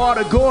morning. You ought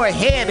to go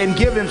ahead and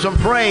give him some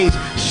praise.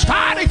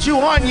 Started you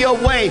on your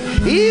way.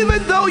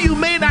 Even though you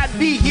may not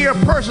be here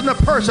person to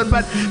person,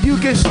 but you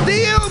can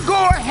still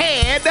go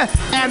ahead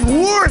and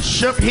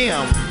worship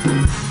him.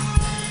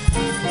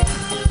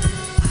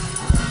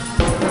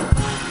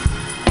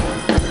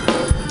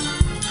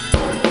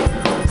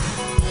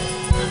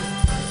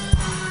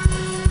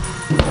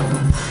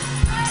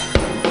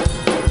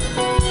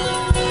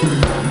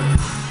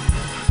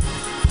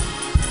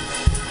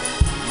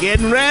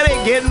 Getting ready,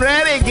 getting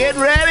ready,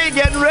 getting ready,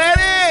 getting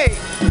ready.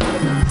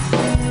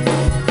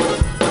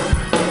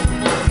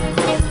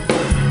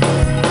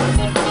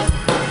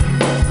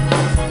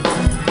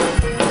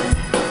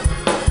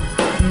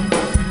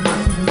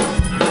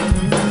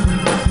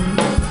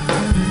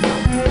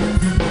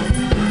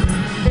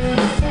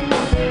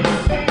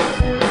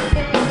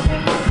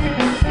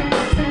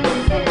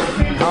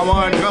 Come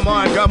on, come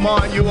on, come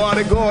on. You ought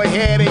to go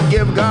ahead and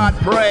give God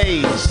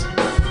praise,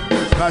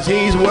 because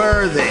he's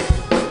worthy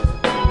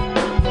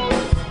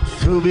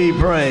to be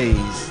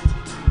praised.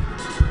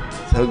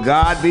 To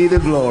God be the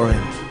glory.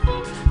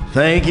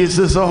 Thank you,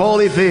 Sister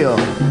Holyfield.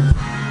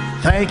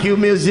 Thank you,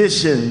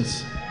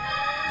 musicians,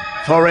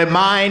 for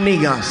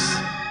reminding us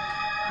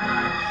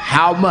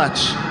how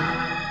much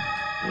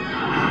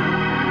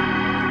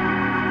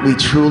we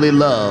truly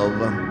love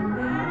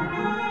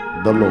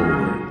the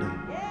Lord.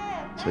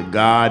 To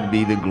God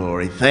be the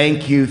glory.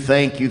 Thank you,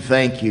 thank you,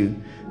 thank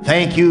you.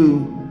 Thank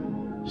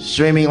you,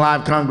 streaming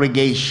live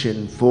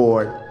congregation,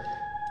 for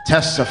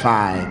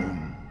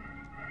testifying.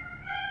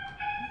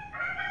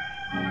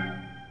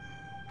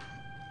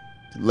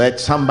 Let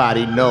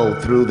somebody know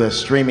through the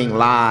streaming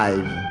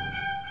live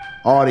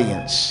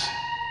audience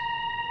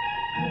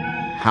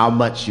how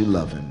much you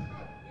love him.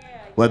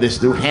 Whether it's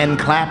through hand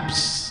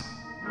claps,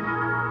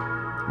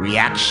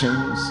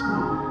 reactions,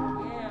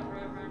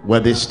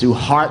 whether it's through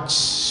hearts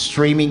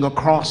streaming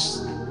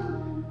across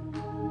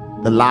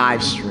the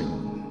live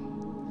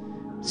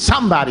stream.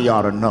 Somebody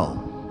ought to know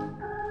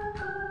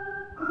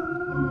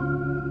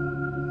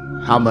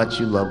how much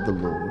you love the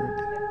Lord.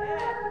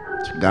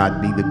 To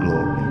God be the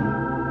glory.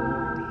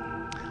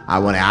 I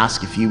want to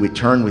ask if you would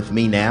turn with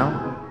me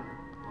now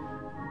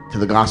to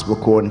the Gospel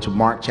according to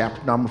Mark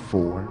chapter number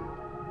 4.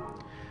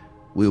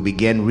 We'll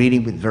begin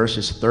reading with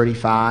verses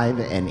 35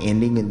 and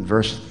ending in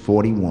verse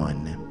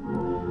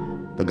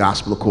 41. The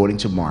Gospel according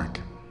to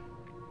Mark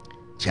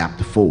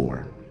chapter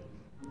 4,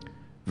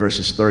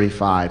 verses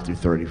 35 through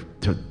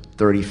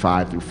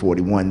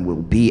 41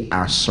 will be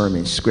our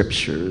sermon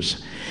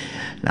scriptures.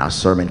 Now,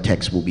 sermon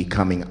text will be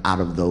coming out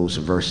of those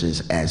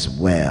verses as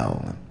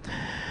well.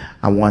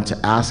 I want to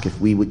ask if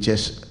we would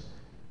just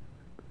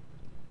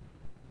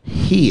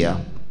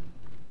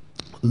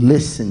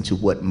listen to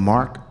what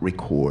Mark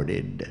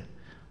recorded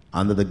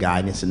under the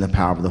guidance and the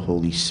power of the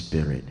Holy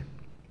Spirit,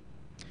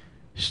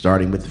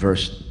 starting with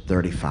verse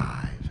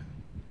 35.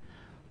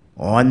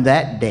 On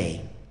that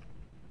day,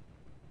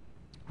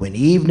 when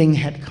evening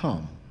had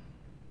come,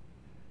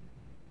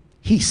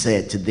 he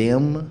said to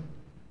them,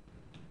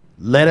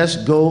 "Let us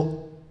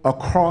go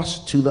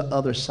across to the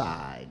other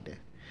side."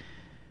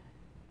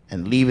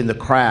 And leaving the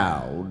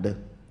crowd,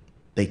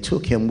 they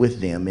took him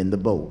with them in the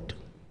boat,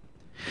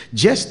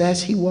 just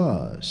as he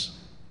was.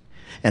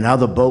 And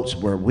other boats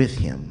were with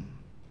him.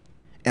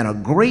 And a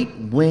great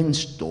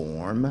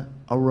windstorm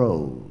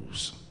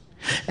arose,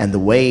 and the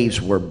waves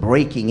were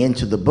breaking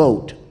into the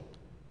boat,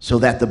 so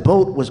that the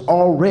boat was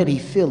already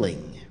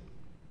filling.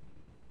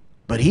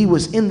 But he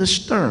was in the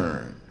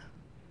stern,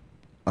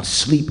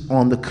 asleep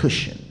on the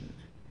cushion.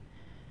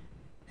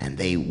 And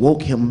they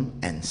woke him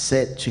and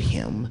said to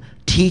him,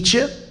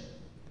 "Teacher,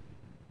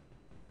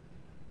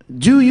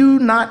 do you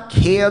not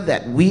care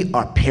that we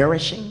are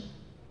perishing?"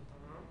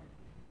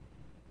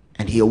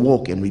 And he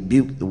awoke and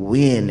rebuked the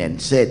wind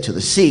and said to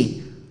the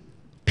sea,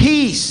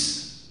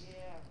 "Peace,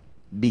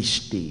 be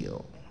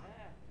still."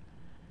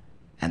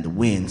 And the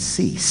wind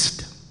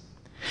ceased,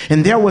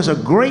 and there was a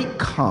great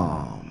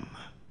calm.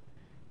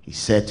 He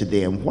said to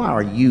them, "Why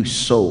are you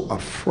so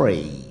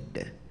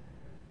afraid?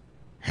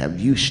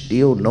 Have you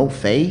still no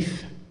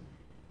faith?"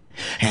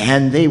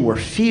 And they were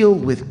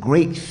filled with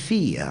great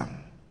fear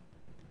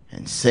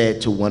and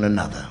said to one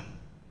another,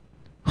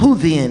 "Who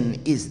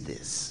then is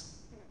this,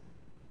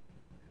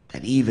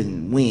 that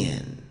even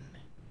wind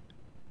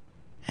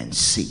and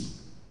sea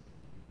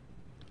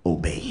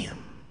obey him?"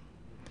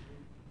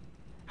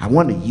 I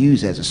want to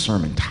use as a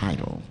sermon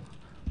title,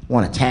 I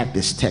want to tag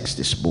this text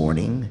this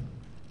morning,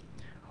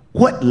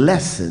 What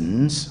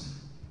lessons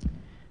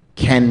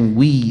can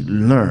we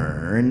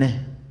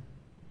learn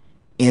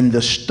in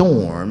the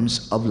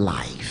storms of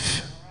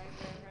life?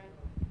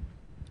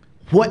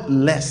 What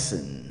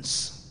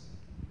lessons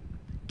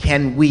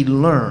can we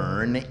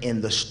learn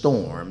in the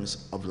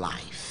storms of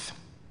life?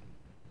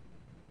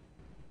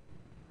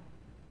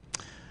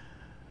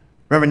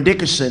 Reverend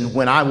Dickerson,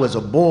 when I was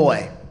a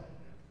boy,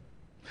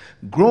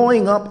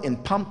 growing up in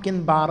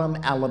Pumpkin Bottom,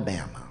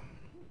 Alabama,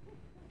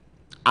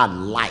 I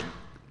liked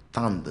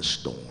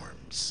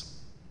thunderstorms.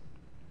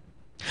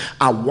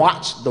 I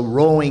watched the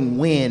roaring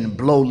wind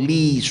blow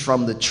leaves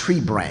from the tree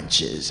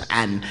branches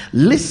and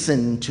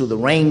listened to the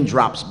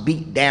raindrops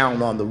beat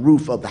down on the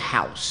roof of the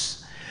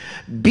house,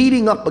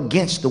 beating up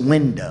against the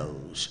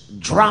windows,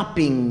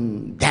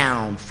 dropping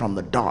down from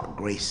the dark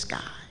gray sky.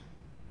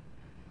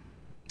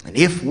 And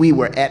if we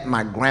were at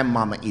my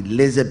grandmama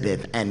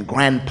Elizabeth and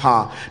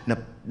grandpa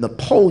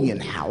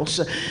Napoleon house,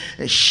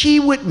 she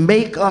would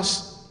make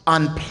us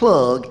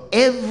unplug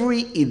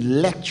every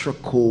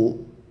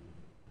electrical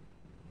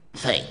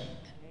thing.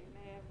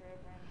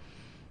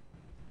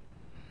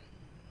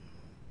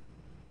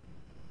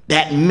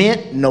 That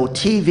meant no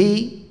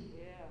TV,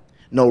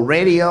 no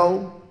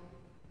radio.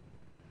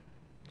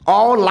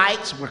 All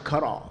lights were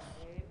cut off.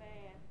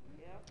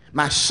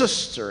 My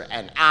sister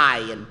and I,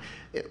 and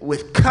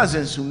with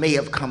cousins who may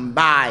have come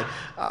by,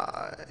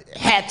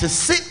 had to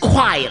sit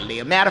quietly.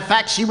 A matter of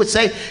fact, she would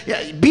say,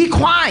 "Be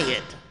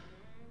quiet.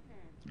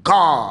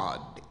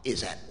 God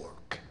is at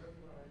work."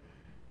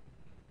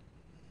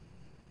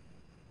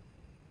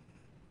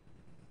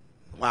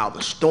 While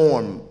the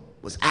storm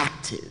was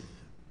active,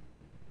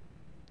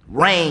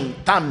 rain,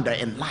 thunder,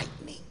 and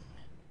lightning,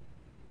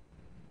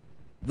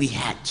 we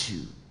had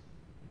to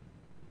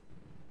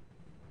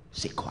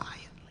sit quietly.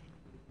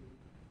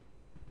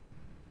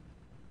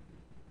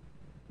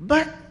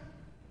 But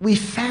we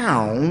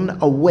found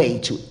a way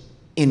to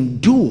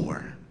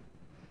endure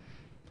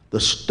the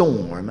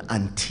storm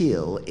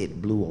until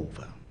it blew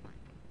over.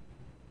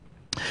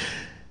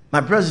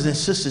 My brothers and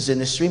sisters in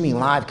the streaming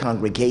live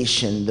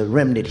congregation, the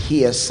remnant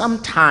here,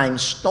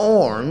 sometimes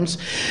storms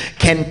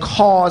can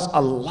cause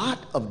a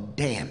lot of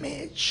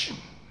damage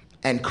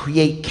and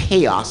create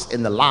chaos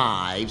in the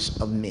lives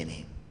of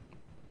many.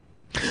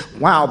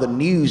 While the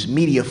news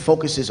media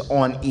focuses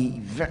on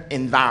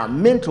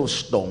environmental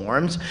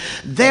storms,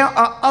 there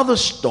are other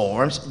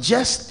storms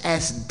just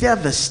as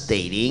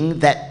devastating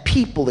that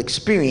people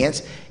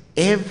experience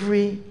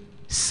every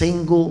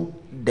single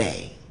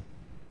day,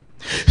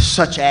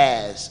 such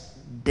as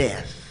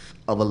death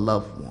of a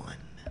loved one,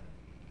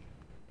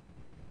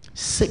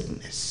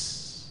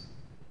 sickness,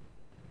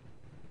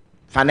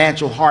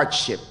 financial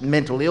hardship,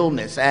 mental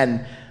illness,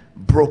 and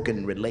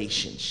broken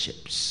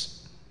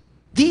relationships.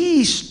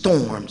 These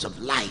storms of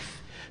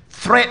life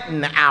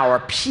threaten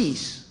our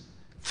peace,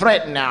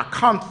 threaten our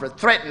comfort,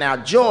 threaten our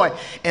joy,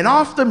 and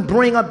often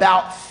bring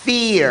about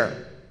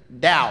fear,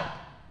 doubt,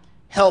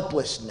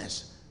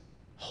 helplessness,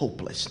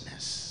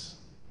 hopelessness.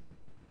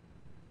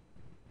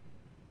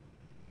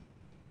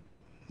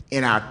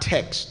 In our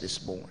text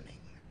this morning,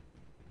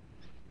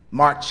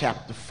 Mark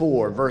chapter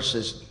 4,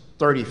 verses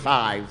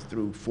 35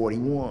 through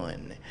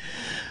 41,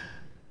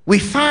 we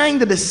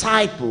find the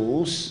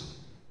disciples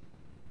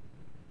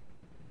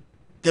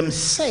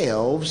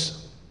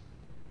themselves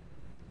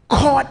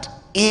caught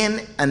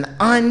in an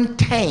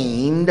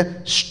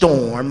untamed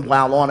storm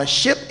while on a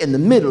ship in the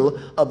middle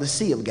of the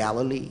Sea of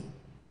Galilee.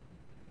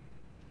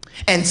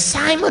 And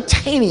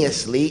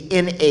simultaneously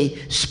in a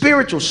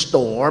spiritual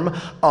storm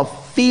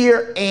of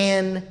fear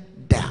and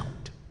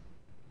doubt.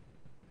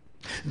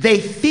 They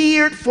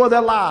feared for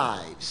their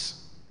lives.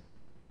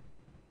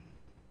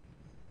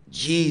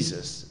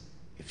 Jesus,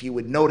 if you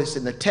would notice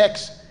in the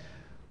text,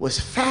 was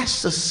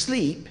fast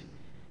asleep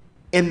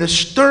in the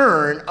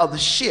stern of the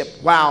ship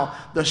while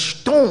the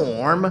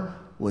storm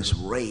was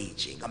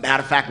raging. A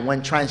matter of fact,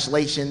 one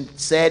translation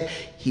said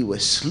he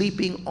was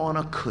sleeping on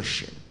a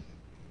cushion.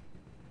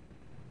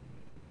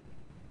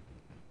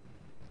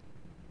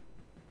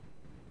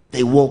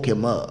 They woke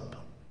him up.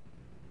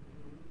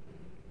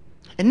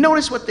 And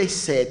notice what they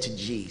said to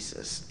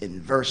Jesus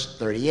in verse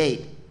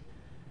 38,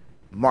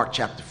 Mark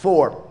chapter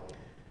 4.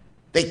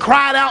 They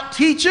cried out,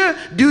 "Teacher,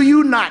 do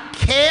you not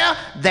care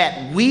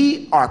that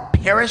we are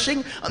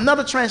perishing?"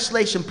 Another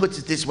translation puts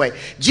it this way: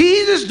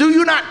 "Jesus, do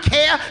you not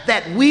care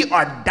that we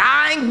are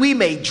dying? We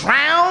may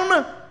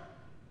drown."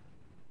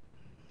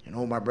 You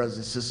know, my brothers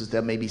and sisters,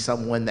 there may be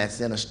someone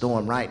that's in a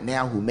storm right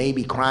now who may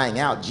be crying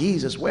out,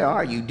 "Jesus, where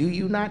are you? Do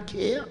you not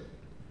care?"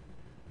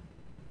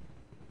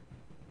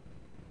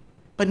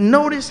 But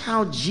notice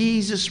how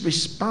Jesus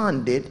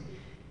responded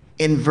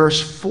in verse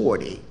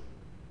 40.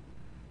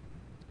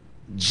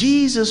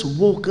 Jesus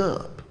woke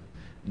up.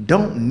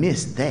 Don't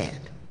miss that.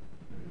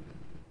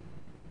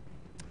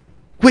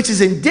 Which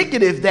is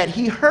indicative that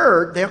he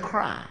heard their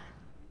cry.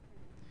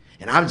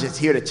 And I'm just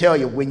here to tell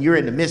you, when you're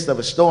in the midst of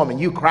a storm and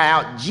you cry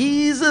out,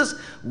 Jesus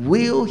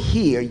will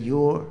hear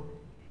your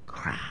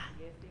cry,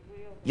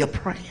 your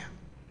prayer.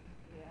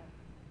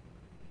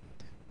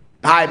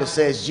 The Bible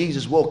says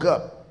Jesus woke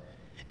up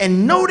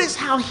And notice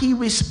how he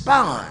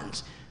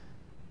responds.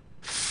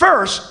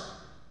 First,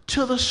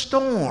 to the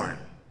storm.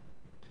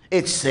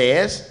 It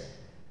says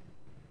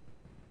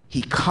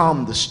he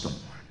calmed the storm.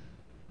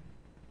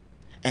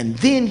 And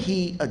then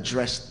he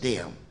addressed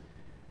them,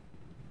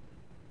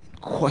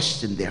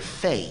 questioned their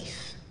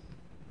faith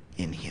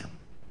in him.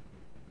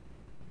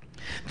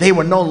 They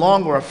were no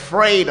longer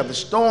afraid of the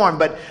storm,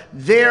 but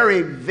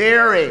very,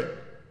 very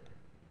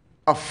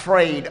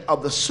afraid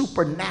of the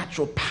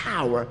supernatural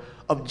power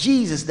of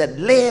Jesus that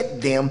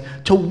led them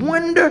to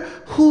wonder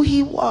who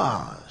he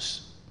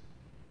was.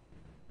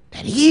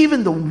 That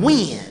even the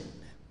wind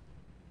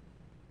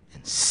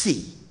and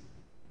sea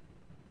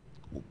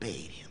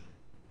obeyed him.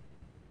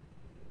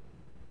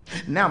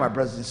 Now, my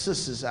brothers and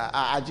sisters,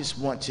 I just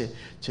want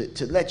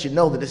to let you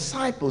know the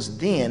disciples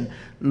then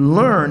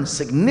learned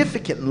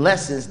significant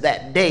lessons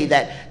that day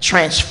that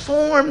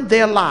transformed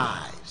their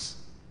lives,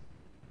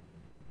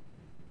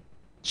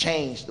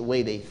 changed the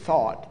way they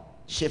thought,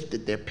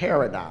 shifted their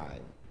paradigm.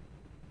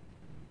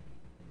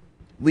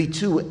 We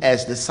too,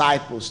 as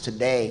disciples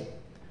today,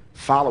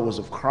 followers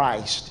of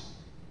Christ,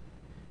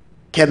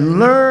 can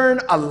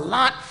learn a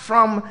lot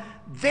from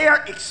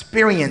their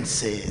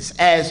experiences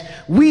as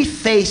we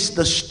face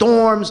the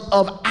storms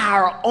of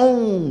our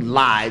own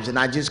lives. And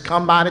I just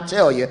come by to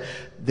tell you,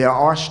 there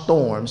are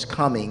storms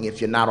coming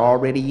if you're not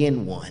already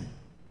in one.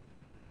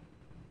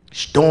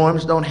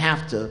 Storms don't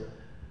have to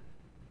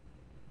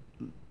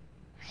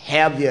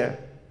have a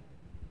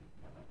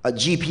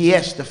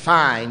GPS to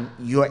find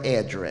your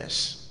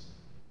address.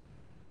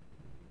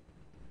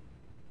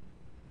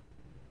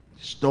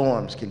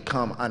 Storms can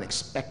come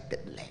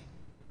unexpectedly.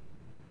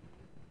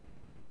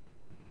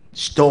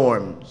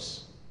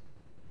 Storms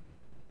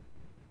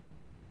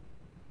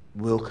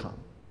will come.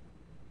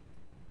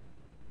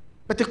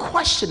 But the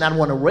question I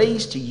want to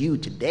raise to you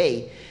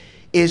today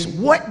is,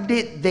 what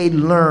did they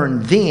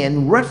learn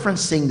then,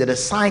 referencing the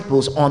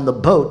disciples on the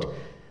boat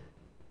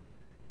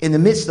in the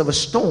midst of a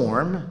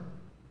storm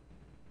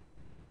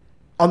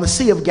on the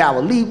Sea of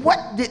Galilee?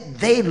 What did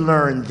they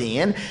learn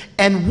then,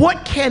 and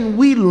what can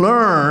we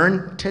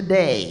learn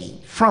today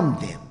from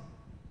them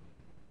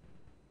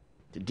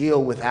to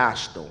deal with our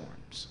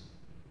storms?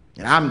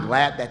 And I'm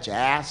glad that you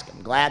ask.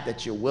 I'm glad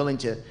that you're willing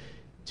to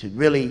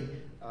really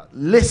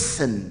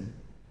listen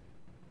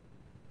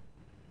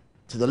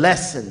to the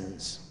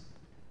lessons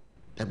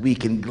that we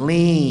can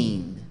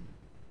glean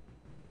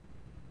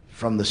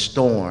from the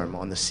storm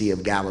on the Sea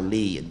of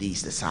Galilee and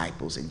these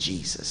disciples and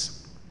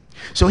Jesus.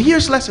 So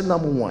here's lesson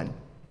number one.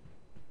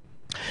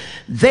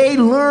 They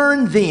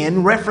learned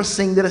then,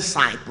 referencing the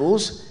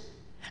disciples,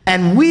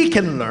 and we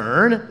can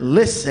learn,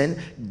 listen,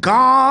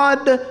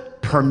 God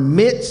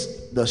permits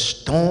the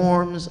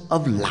storms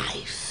of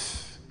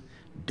life.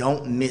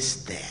 Don't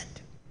miss that.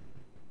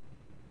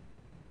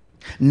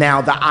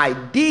 Now, the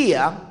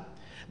idea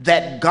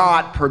that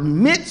God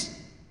permits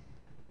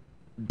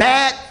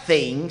bad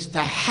things to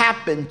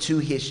happen to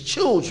his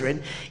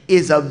children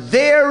is a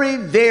very,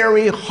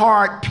 very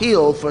hard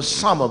pill for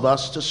some of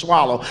us to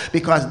swallow,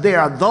 because there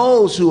are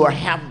those who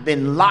have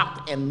been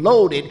locked and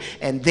loaded,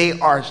 and they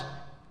are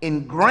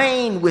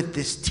ingrained with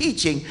this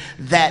teaching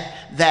that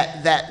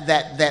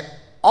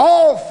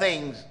all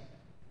things,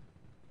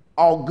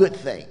 all good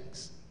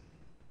things,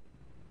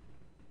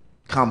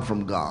 come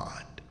from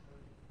God.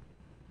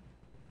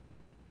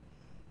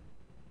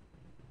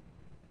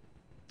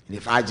 And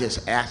if I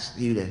just ask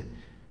you to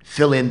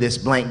fill in this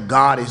blank,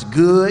 God is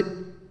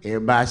good,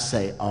 everybody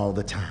say all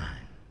the time.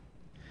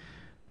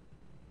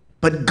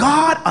 But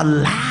God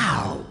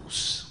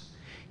allows,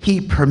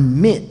 he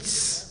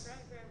permits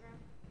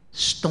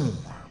storms.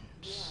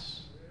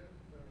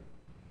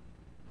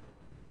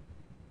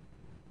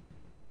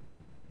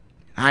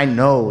 I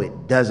know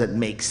it doesn't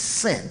make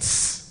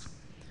sense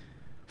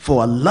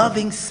for a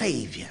loving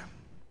Savior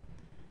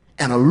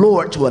and a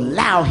Lord to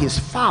allow his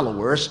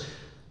followers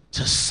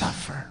to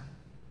suffer.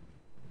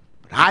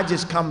 But I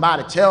just come by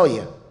to tell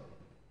you,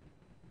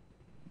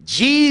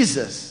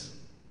 Jesus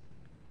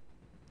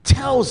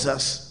tells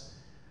us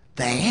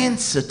the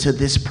answer to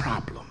this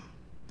problem,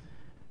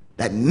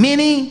 that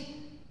many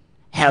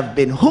have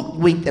been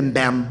hoodwinked and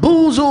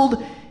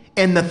bamboozled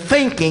in the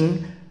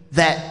thinking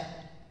that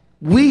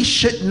we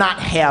should not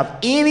have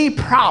any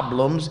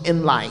problems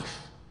in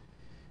life.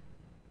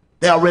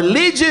 There are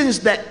religions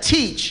that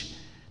teach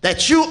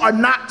that you are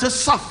not to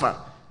suffer.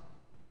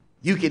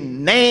 You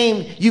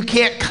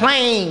can't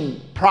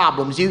claim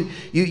problems. You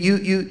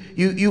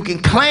can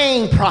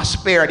claim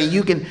prosperity.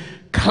 You can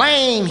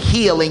claim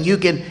healing. You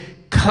can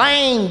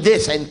claim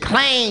this and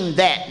claim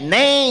that.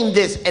 Name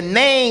this and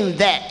name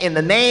that in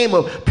the name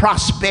of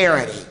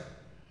prosperity.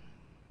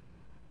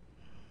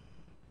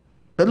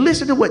 But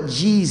listen to what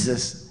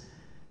Jesus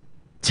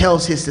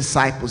tells his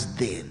disciples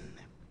then,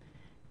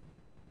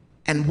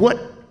 and what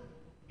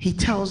he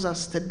tells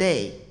us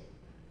today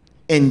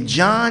in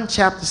John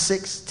chapter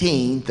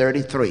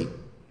 16:33.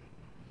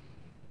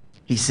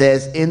 He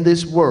says, in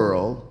this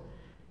world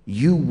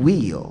you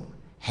will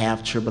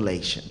have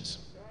tribulations.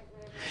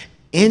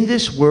 In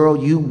this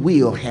world you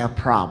will have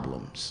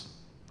problems.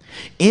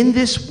 In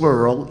this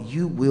world,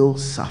 you will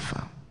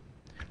suffer.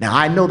 Now,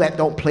 I know that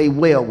don't play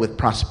well with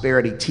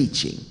prosperity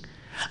teaching.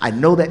 I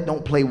know that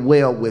don't play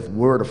well with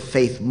word of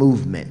faith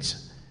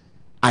movements.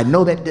 I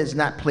know that does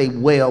not play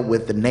well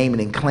with the name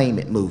it and claim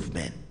it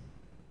movement.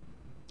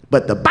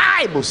 But the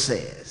Bible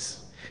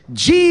says,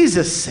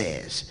 Jesus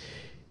says,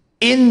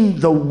 in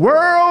the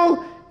world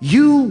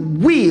you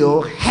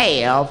will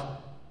have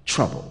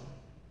trouble.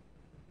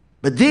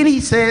 But then he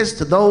says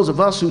to those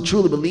of us who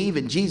truly believe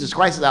in Jesus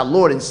Christ as our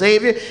Lord and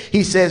Savior,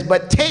 he says,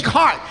 but take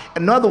heart.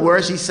 In other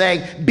words, he's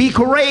saying, be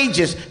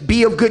courageous,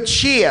 be of good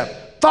cheer.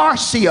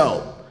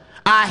 Tharcio,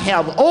 I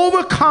have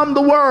overcome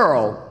the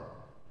world.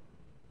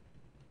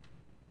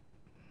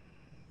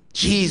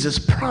 Jesus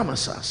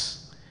promised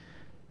us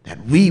that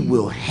we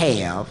will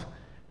have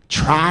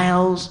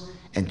trials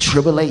and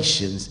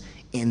tribulations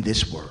in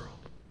this world.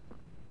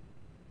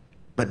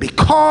 But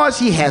because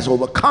he has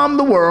overcome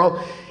the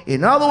world,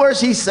 in other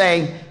words, he's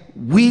saying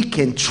we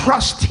can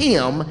trust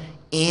him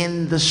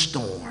in the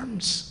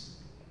storms.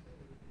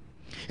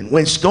 And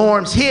when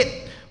storms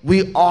hit,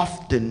 we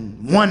often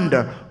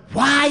wonder,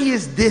 why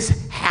is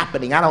this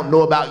happening? I don't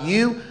know about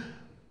you,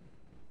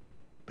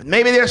 but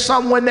maybe there's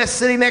someone that's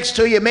sitting next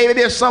to you. Maybe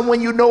there's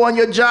someone you know on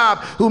your job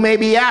who may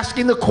be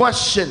asking the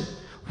question,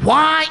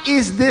 why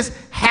is this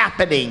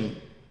happening?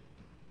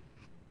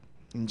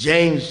 In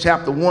James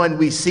chapter 1,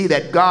 we see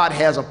that God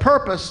has a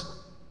purpose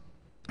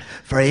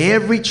for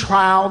every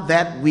trial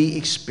that we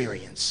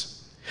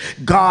experience.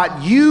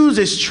 God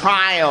uses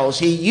trials,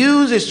 he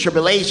uses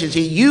tribulations,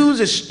 he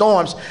uses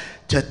storms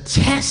to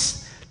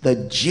test the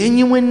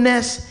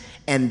genuineness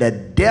and the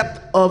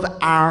depth of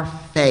our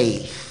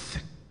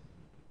faith.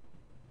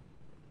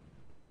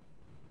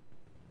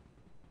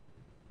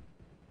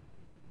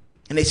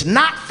 And it's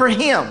not for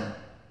him,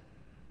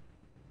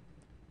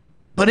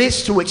 but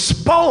it's to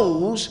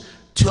expose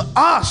to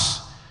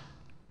us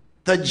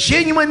the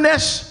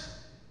genuineness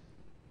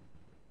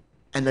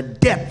and the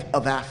depth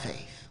of our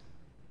faith.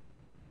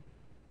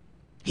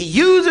 He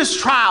uses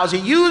trials, he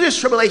uses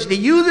tribulation, he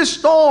uses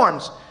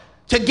storms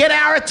to get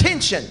our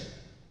attention.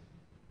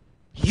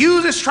 He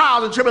uses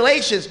trials and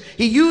tribulations,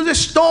 he uses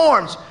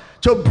storms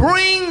to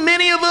bring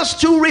many of us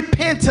to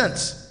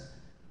repentance,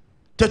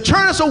 to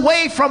turn us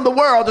away from the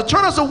world, to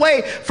turn us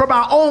away from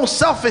our own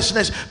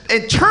selfishness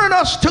and turn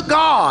us to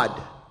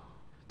God,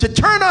 to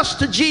turn us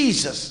to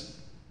Jesus,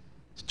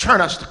 to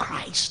turn us to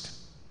Christ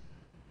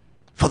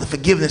for the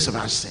forgiveness of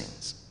our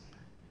sins,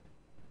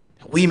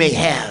 that we may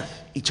have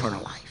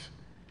eternal life.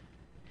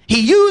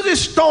 He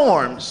uses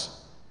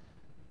storms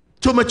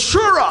to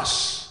mature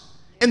us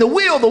in the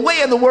will, the way,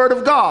 and the word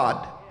of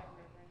God.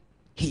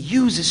 He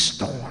uses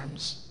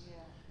storms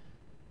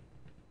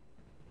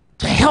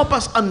to help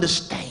us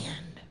understand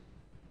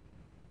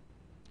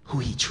who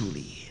he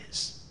truly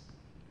is.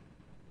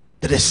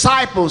 The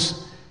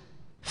disciples'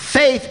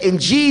 faith in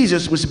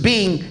Jesus was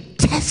being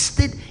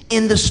tested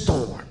in the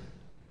storm.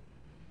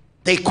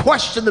 They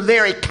questioned the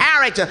very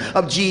character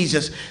of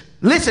Jesus.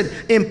 Listen,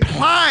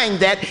 implying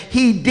that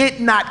he did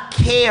not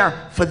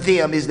care for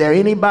them. Is there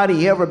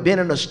anybody ever been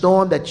in a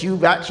storm that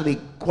you've actually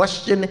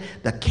questioned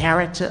the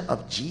character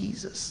of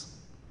Jesus?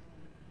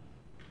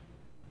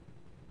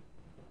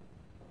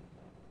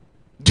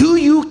 Do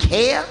you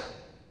care?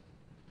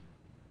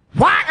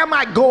 Why am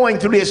I going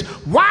through this?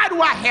 Why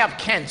do I have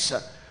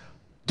cancer?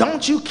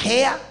 Don't you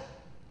care?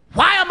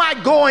 Why am I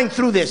going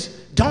through this?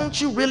 Don't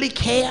you really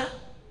care?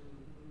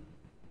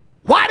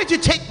 Why did you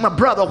take my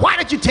brother? Why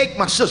did you take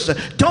my sister?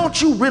 Don't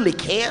you really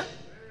care?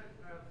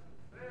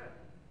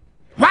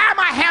 Why am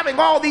I having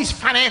all these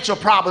financial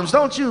problems?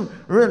 Don't you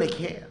really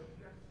care?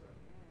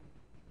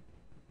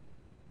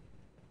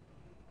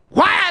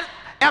 Why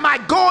am I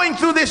going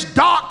through this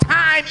dark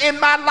time in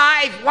my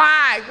life?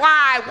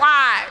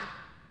 Why?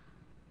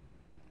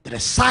 The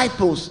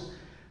disciples'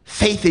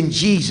 faith in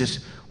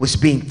Jesus was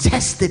being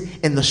tested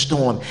in the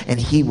storm, and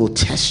he will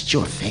test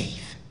your faith.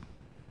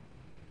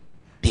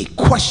 They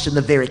questioned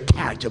the very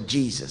character of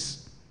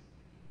Jesus,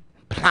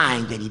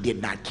 implying that he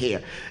did not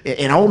care.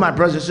 And all my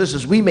brothers and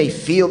sisters, we may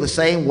feel the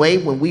same way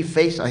when we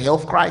face a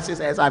health crisis,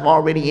 as I've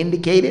already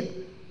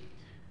indicated,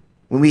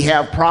 when we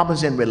have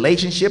problems in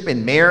relationship,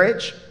 in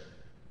marriage,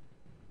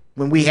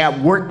 when we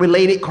have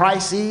work-related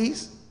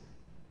crises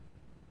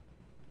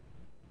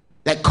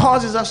that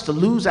causes us to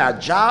lose our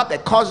job,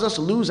 that causes us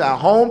to lose our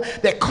home,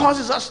 that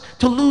causes us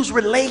to lose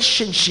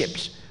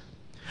relationships.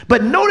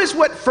 But notice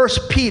what 1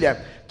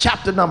 Peter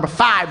chapter number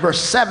 5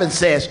 verse 7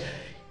 says.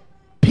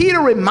 Peter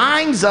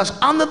reminds us,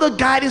 under the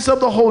guidance of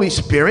the Holy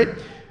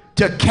Spirit,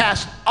 to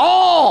cast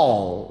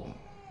all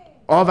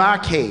of our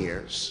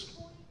cares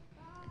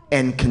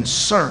and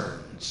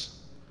concerns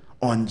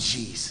on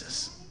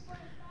Jesus,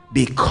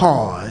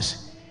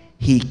 because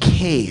he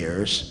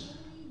cares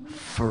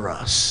for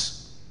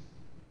us.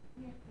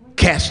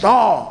 Cast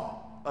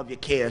all of your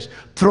cares,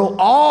 throw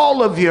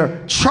all of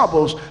your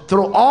troubles,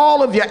 throw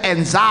all of your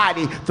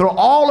anxiety, throw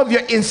all of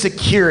your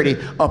insecurity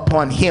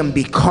upon him,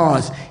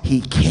 because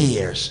he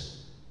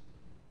cares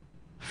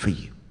for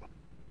you.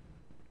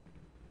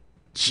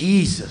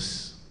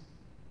 Jesus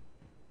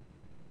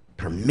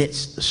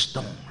permits the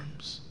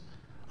storms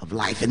of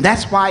life. And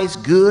that's why it's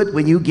good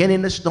when you get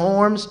in the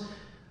storms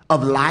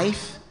of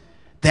life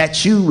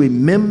that you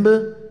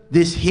remember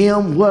this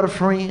hymn, what a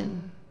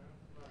friend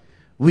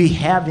we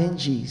have in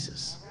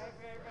Jesus.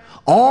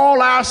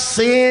 All our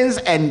sins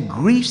and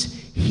griefs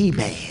he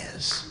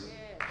bears.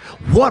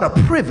 What a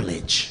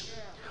privilege.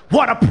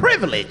 What a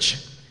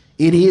privilege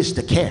it is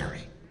to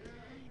carry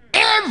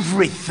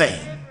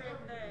everything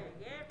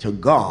to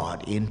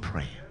God in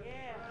prayer.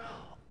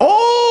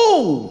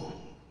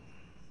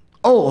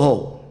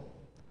 Oh,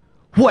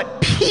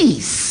 what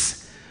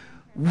peace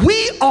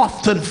we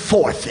often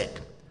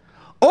forfeit.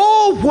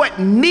 Oh, what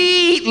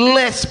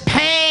needless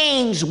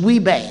pains we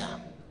bear.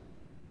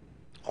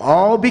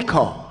 All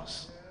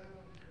because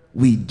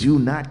we do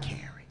not carry.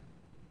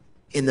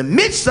 In the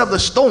midst of the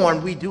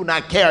storm, we do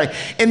not carry.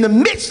 In the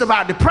midst of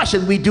our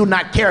depression, we do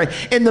not carry.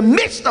 In the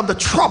midst of the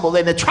trouble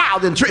and the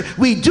trials and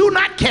we do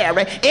not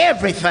carry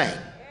everything.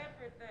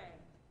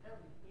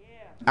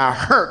 Our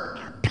hurt,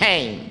 our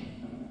pain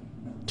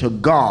to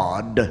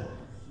God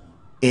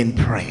in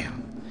prayer.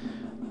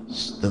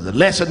 So the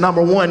lesson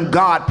number one,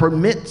 God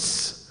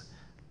permits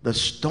the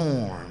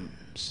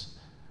storms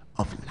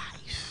of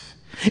life.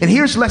 And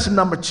here's lesson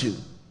number two.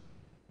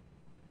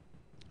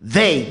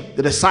 They,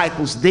 the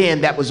disciples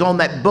then that was on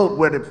that boat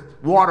where the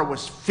water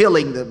was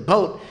filling the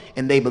boat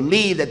and they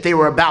believed that they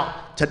were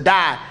about to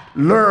die,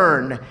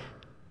 learn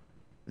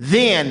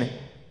then,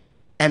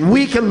 and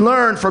we can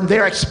learn from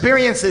their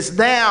experiences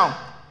now.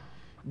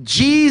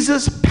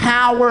 Jesus'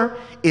 power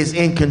is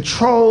in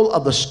control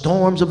of the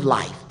storms of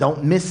life.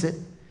 Don't miss it.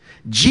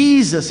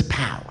 Jesus'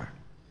 power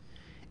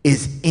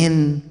is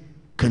in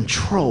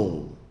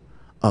control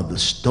of the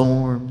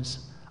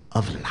storms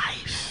of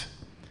life.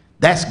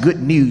 That's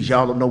good news.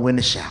 Y'all don't know when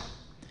to shout.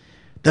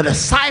 The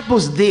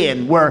disciples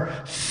then were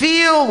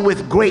filled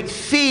with great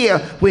fear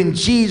when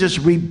Jesus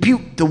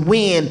rebuked the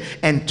wind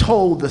and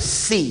told the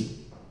sea.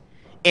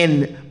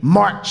 In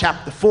Mark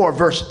chapter 4,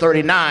 verse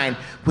 39,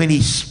 when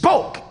he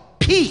spoke,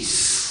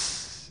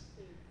 peace,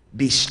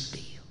 be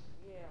still.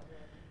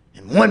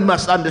 And one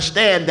must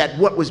understand that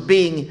what was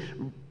being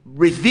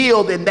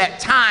revealed in that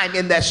time,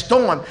 in that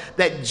storm,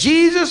 that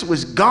Jesus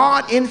was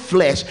God in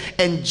flesh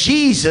and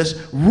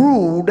Jesus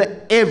ruled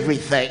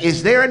everything.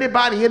 Is there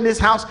anybody in this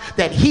house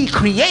that he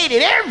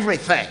created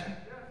everything?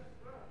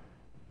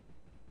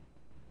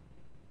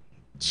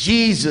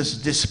 Jesus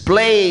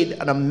displayed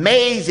an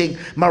amazing,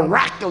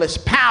 miraculous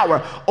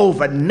power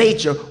over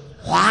nature.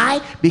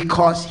 Why?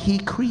 Because he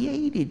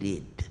created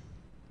it.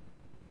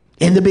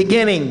 In the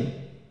beginning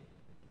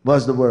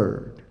was the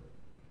Word,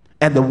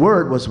 and the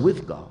Word was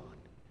with God.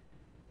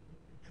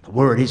 The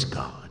Word is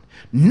God.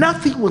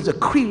 Nothing was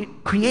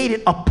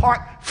created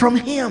apart from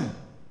him.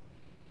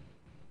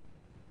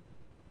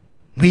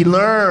 We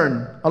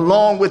learn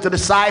along with the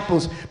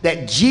disciples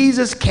that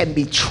Jesus can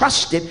be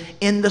trusted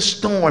in the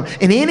storm.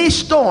 In any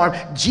storm,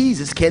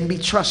 Jesus can be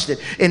trusted.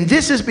 And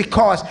this is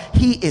because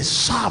he is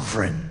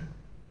sovereign.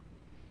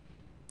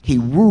 He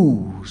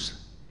rules.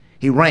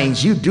 He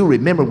reigns. You do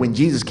remember when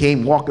Jesus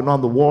came walking on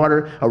the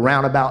water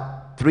around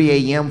about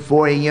 3 a.m.,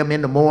 4 a.m.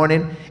 in the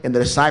morning, and the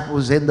disciples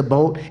was in the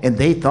boat, and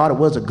they thought it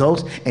was a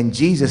ghost. And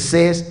Jesus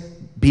says,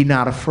 be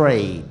not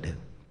afraid.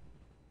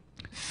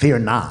 Fear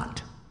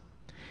not.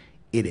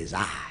 It is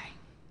I.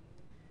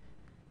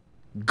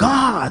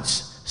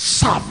 God's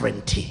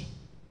sovereignty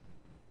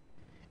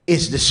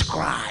is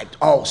described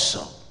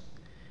also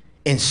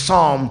in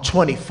Psalm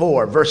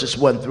 24, verses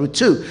 1 through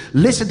 2.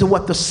 Listen to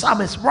what the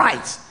psalmist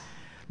writes.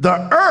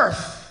 The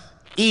earth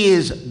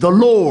is the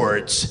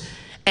Lord's,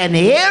 and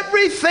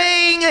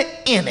everything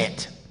in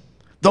it,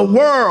 the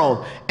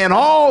world and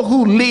all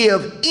who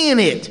live in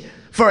it.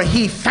 For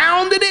he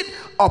founded it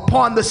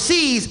upon the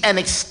seas and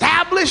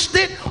established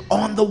it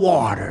on the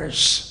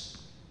waters.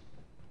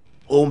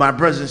 Oh, my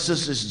brothers and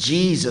sisters,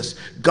 Jesus,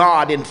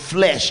 God in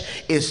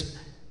flesh, is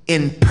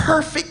in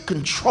perfect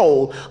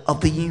control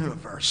of the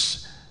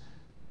universe.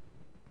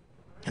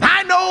 And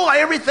I know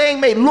everything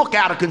may look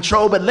out of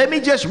control, but let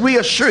me just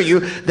reassure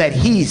you that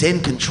he's in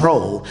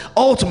control.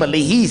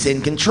 Ultimately, he's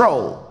in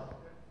control.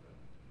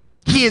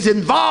 He is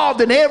involved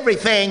in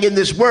everything in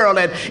this world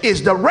and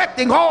is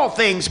directing all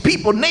things,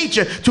 people,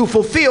 nature, to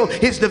fulfill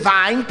his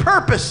divine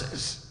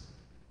purposes.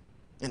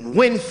 And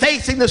when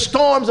facing the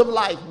storms of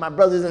life, my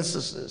brothers and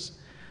sisters,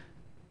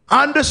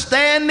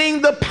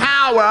 understanding the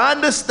power,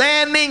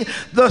 understanding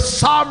the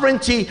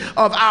sovereignty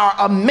of our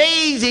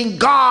amazing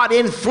God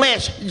in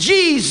flesh,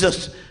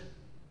 Jesus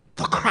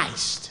the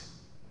Christ,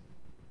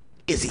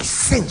 is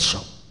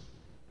essential.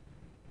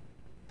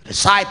 The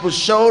disciples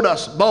showed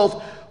us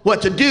both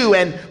what to do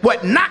and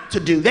what not to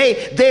do.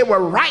 They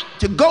were right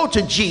to go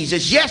to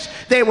Jesus. Yes,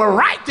 they were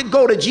right to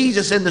go to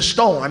Jesus in the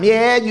storm.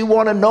 Yeah, you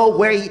want to know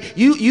where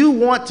you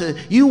want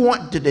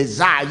to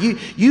desire.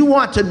 You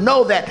want to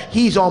know that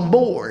he's on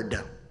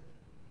board.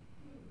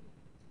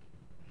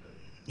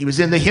 He was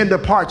in the hinder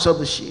parts of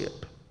the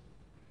ship.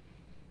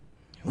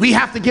 We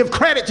have to give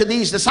credit to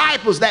these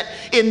disciples that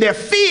in their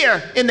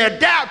fear, in their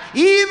doubt,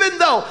 even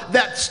though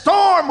that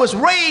storm was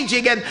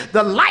raging and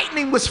the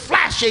lightning was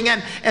flashing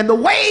and the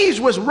waves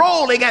was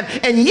rolling,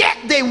 and yet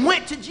they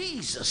went to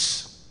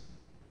Jesus.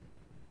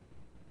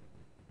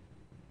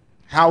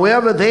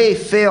 However, they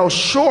fell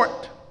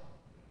short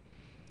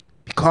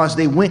because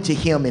they went to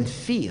him in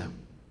fear.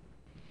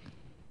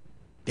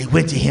 They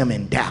went to him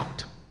in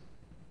doubt.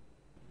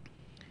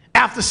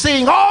 After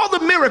seeing all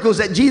the miracles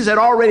that Jesus had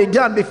already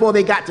done before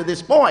they got to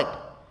this point,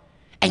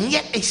 and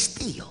yet they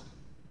still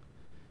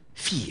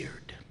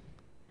feared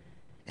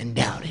and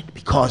doubted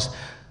because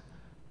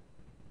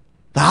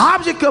the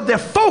object of their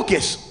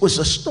focus was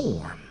a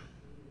storm.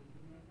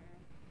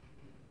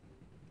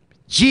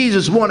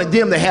 Jesus wanted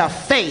them to have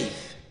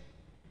faith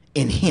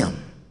in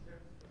him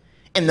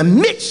in the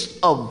midst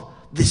of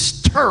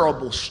this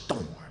terrible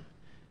storm.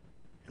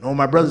 You know,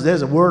 my brothers,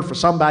 there's a word for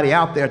somebody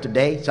out there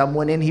today,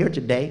 someone in here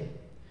today,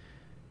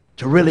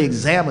 to really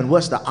examine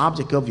what's the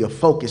object of your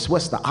focus,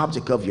 what's the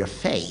object of your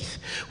faith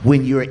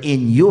when you're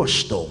in your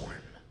storm.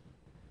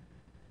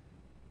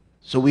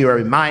 So we are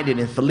reminded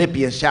in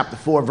Philippians chapter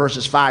 4,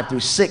 verses 5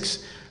 through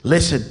 6,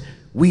 listen,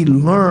 we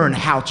learn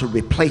how to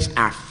replace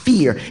our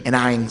fear and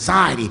our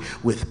anxiety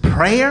with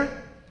prayer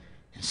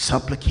and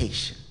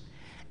supplication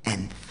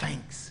and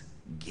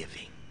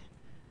thanksgiving.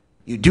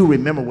 You do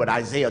remember what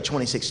Isaiah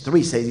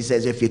 26:3 says. He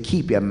says, if you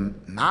keep your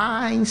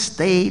mind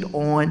stayed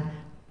on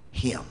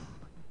him,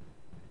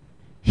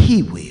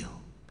 he will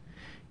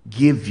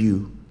give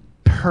you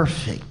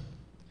perfect,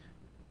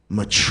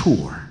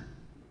 mature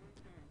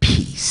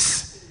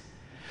peace.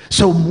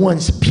 So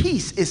one's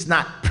peace is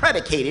not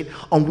predicated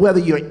on whether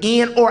you're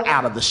in or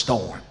out of the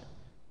storm.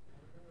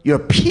 Your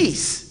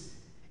peace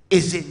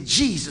is in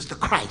Jesus the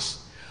Christ,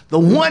 the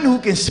one who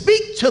can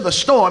speak to the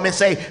storm and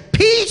say,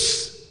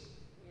 peace,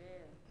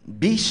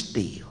 be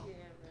still.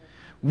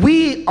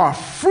 We are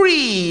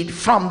freed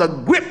from the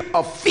grip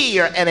of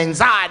fear and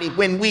anxiety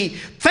when we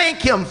thank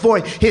him for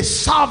his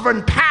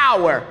sovereign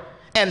power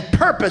and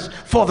purpose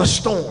for the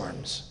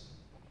storms.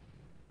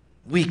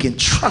 We can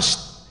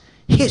trust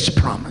his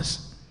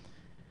promise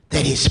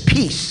that his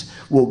peace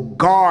will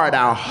guard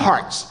our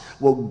hearts,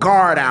 will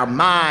guard our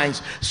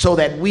minds, so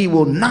that we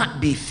will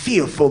not be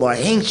fearful or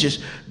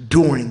anxious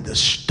during the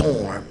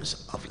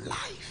storms of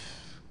life.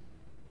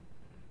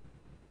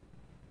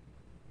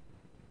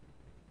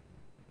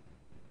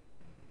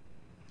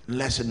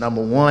 Lesson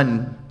number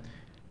one,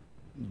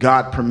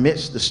 God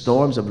permits the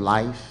storms of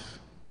life.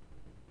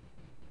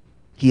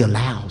 He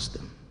allows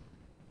them.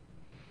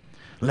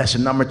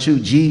 Lesson number two,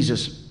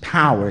 Jesus'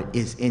 power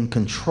is in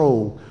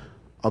control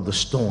of the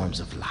storms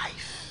of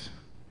life.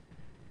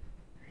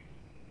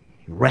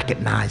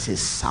 Recognize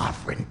his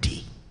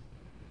sovereignty.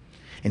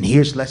 And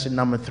here's lesson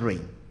number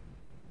three.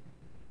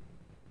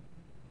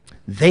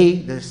 They,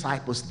 the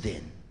disciples,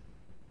 then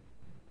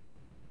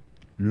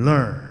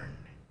learn,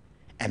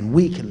 and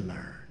we can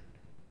learn,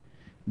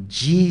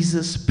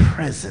 Jesus'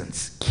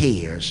 presence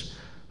cares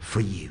for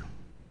you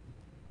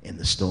in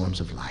the storms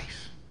of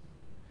life.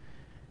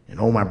 And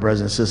oh, my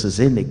brothers and sisters,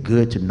 isn't it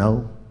good to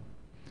know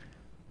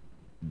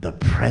the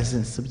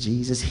presence of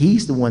Jesus?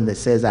 He's the one that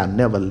says, I'll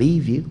never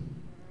leave you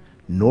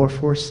nor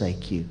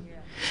forsake you.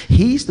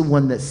 He's the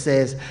one that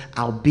says,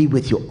 I'll be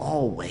with you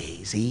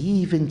always,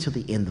 even to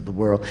the end of the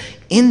world.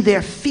 In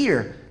their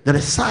fear, the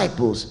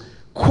disciples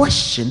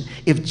questioned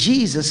if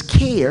Jesus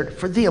cared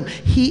for them.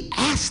 He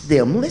asked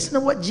them, listen to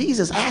what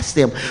Jesus asked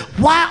them,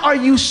 why are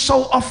you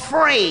so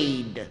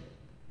afraid?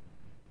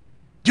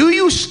 Do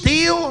you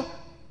still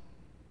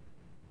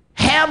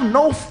have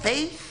no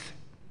faith?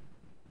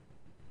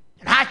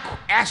 And I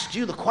asked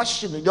you the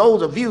question, to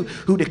those of you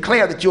who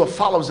declare that you are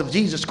followers of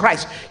Jesus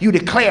Christ, you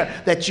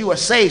declare that you are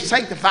saved,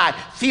 sanctified,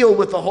 filled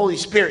with the Holy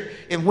Spirit.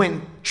 And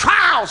when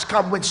trials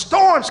come, when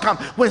storms come,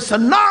 when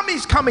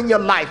tsunamis come in your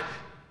life,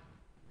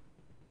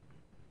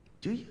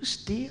 do you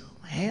still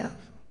have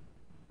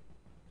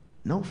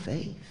no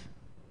faith?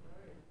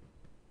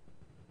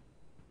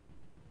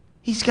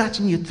 He's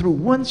gotten you through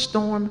one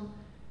storm.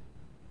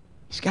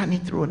 He's gotten you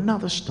through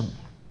another storm.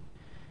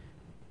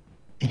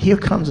 And here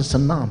comes a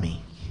tsunami.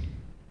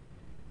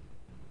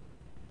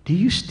 Do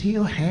you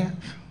still have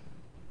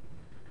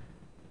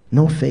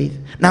no faith?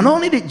 Not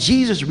only did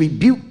Jesus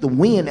rebuke the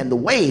wind and the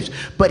waves,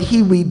 but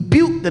he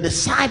rebuked the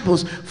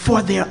disciples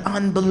for their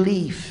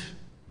unbelief.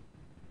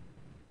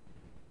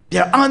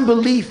 Their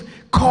unbelief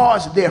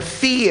caused their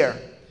fear,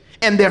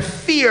 and their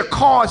fear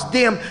caused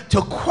them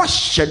to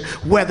question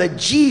whether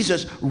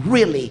Jesus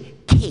really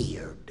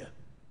cared.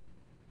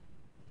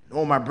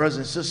 Oh, my brothers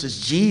and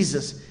sisters,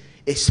 Jesus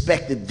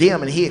expected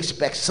them, and he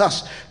expects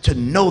us to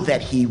know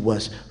that he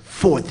was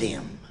for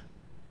them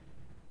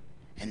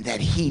and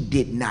that he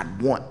did not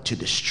want to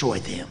destroy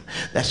them.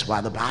 That's why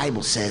the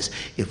Bible says,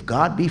 if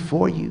God be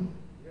for you,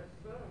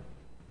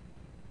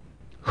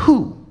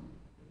 who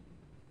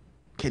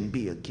can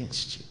be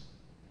against you?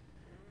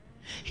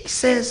 He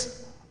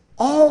says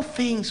all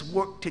things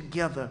work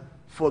together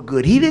for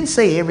good. He didn't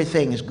say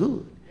everything is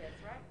good.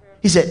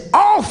 He said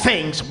all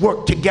things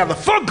work together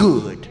for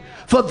good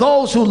for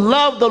those who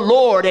love the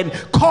Lord and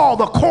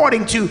called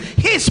according to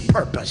his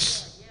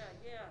purpose.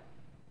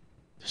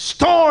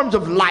 Storms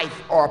of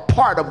life are a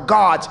part of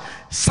God's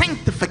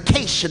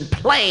sanctification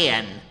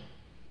plan,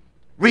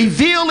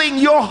 revealing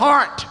your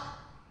heart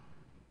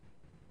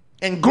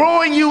and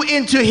growing you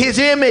into his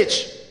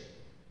image.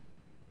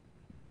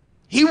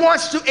 He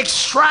wants to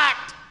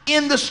extract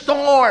in the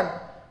storm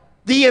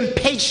the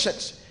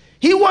impatience.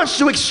 He wants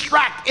to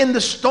extract in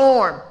the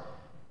storm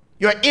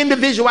your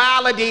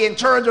individuality in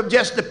terms of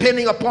just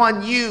depending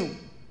upon you,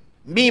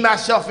 me,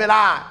 myself, and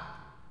I.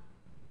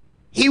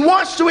 He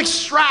wants to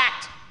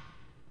extract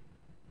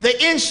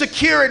the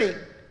insecurity,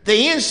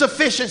 the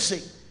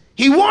insufficiency.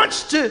 He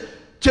wants to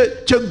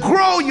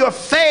grow your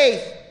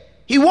faith.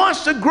 He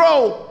wants to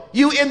grow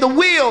you in the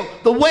will,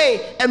 the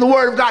way, and the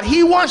word of God.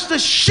 He wants to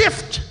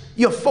shift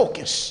your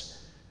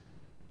focus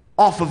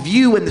off of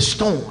you in the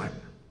storm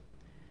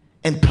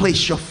and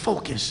place your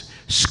focus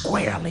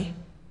squarely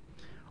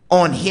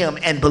on him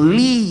and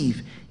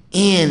believe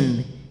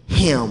in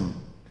him.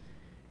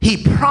 He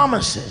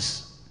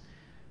promises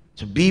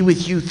to be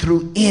with you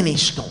through any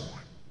storm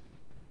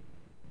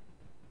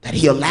that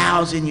he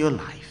allows in your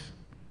life.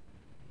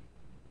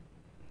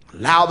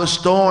 Allow the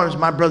storms,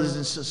 my brothers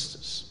and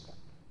sisters,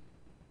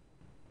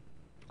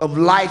 of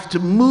life to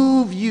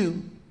move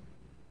you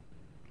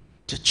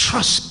to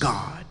trust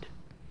God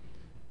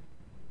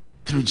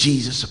through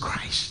Jesus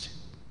Christ,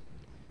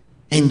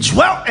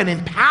 indwelt and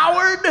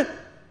empowered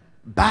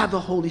by the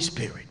Holy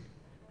Spirit.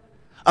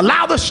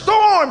 Allow the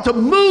storm to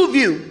move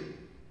you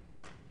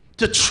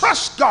to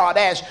trust God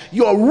as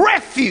your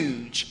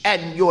refuge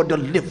and your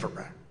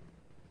deliverer.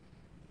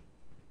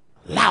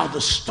 Allow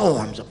the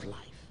storms of life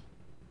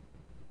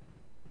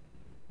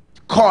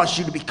to cause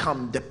you to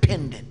become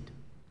dependent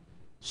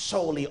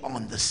solely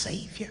on the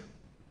Savior.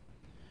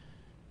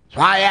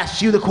 So I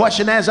ask you the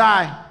question as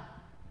I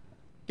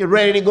get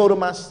ready to go to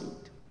my seat.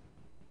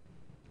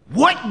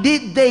 What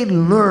did they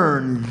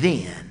learn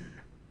then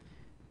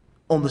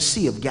on the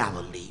Sea of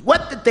Galilee?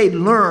 What did they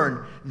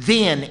learn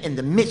then in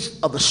the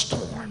midst of the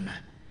storm?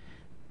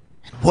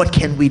 And what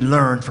can we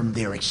learn from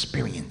their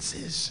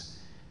experiences?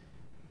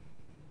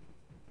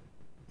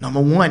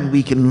 Number one,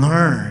 we can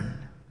learn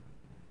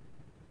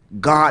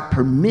God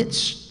permits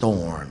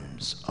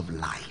storms of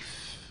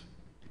life.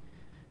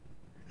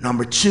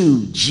 Number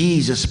two,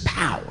 Jesus'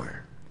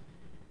 power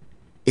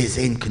is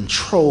in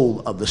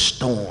control of the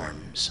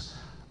storms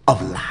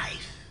of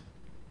life.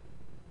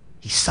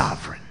 He's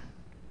sovereign.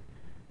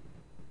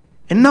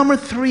 And number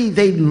three,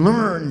 they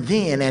learned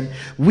then, and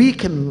we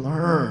can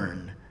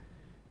learn,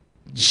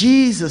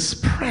 Jesus'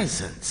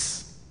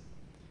 presence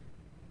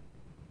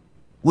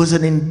was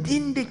an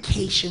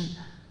indication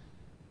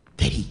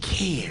that he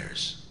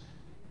cares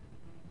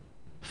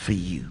for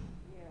you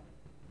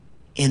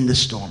in the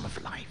storm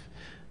of life.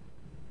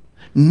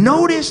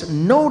 Notice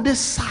no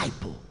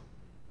disciple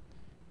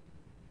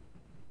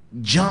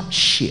jumped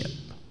ship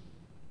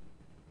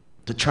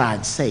to try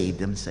and save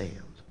themselves.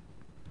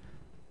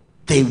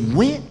 They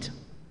went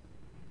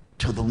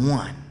to the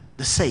one,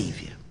 the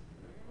Savior.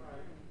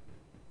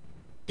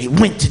 They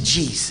went to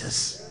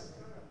Jesus.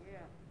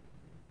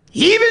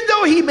 Even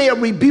though he may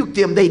have rebuked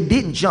them, they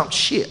didn't jump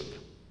ship.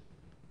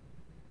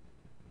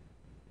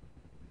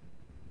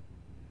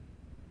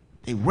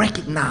 They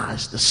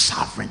recognized the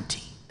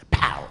sovereignty, the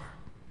power.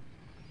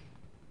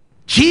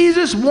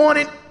 Jesus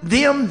wanted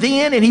them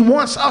then, and he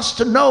wants us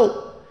to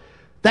know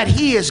that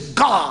he is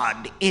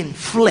God in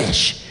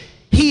flesh.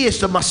 He is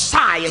the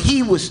Messiah.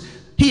 He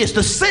is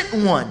the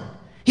sent one.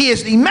 He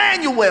is the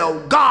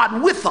Emmanuel,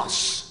 God with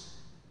us.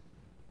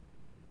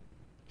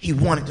 He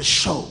wanted to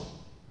show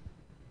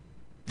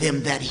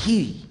them that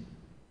he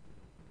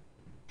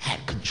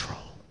had control.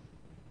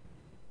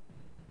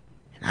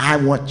 And I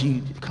want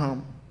you to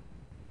come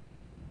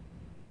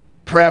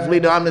prayerfully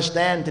to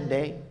understand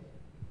today,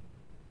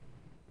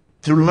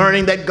 through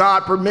learning that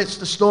God permits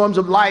the storms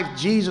of life,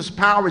 Jesus'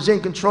 power is in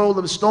control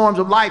of the storms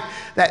of life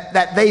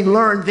that they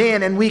learned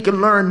then and we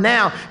can learn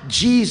now.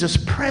 Jesus'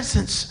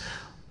 presence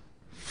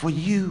for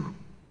you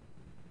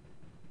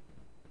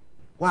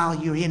while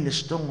you're in the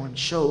storm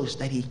shows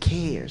that he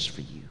cares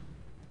for you.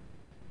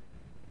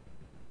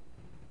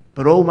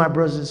 But oh, my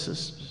brothers and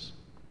sisters,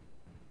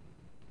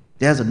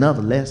 there's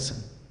another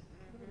lesson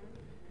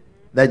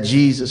that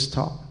Jesus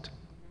taught.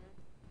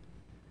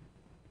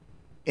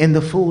 In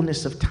the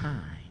fullness of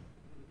time,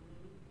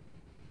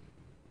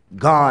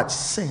 God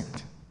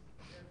sent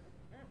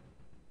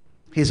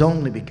his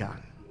only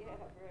begotten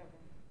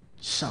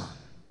Son.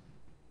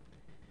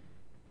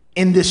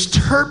 In this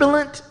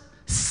turbulent,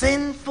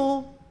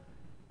 sinful,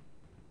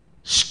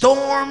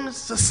 storm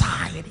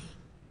society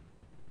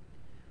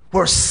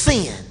where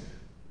sin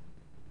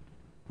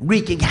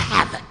wreaking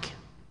havoc,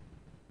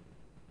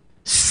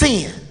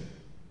 sin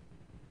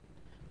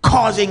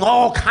causing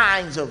all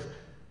kinds of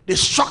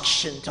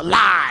destruction to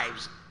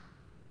lives,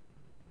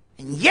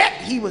 and yet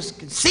he was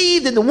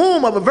conceived in the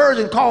womb of a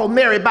virgin called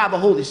Mary by the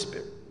Holy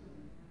Spirit.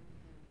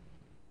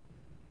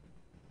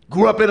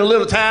 Grew up in a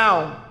little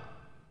town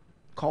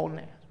called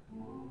Nazareth.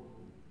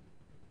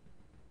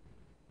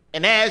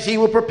 And as he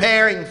was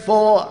preparing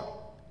for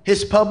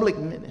his public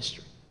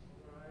ministry,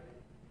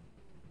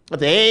 at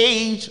the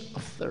age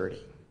of 30,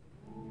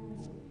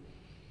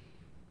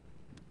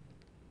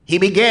 he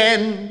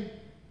began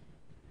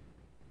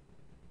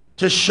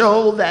to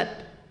show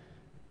that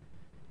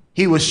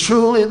he was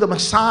truly the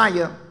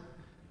Messiah,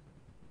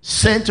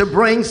 sent to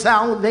bring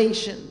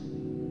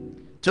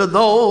salvation to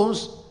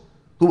those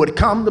who would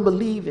come to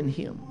believe in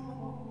him.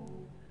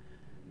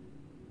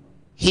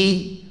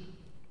 He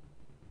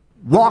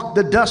walked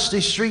the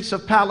dusty streets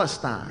of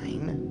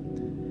Palestine,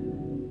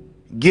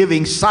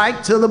 giving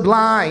sight to the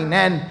blind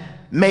and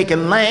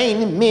making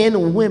lame men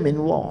and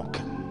women walk,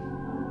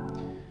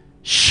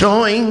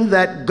 showing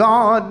that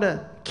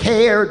God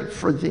cared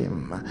for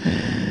them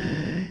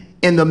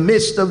in the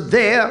midst of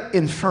their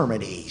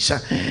infirmities.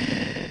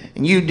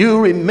 And you do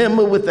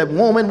remember with that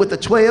woman with the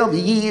 12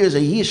 years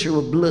of issue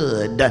of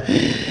blood,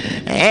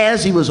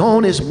 as he was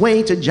on his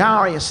way to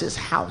Jairus'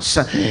 house,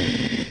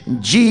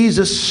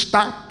 Jesus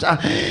stopped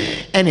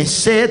and he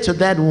said to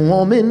that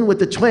woman with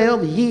the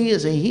 12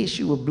 years of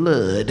issue of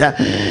blood,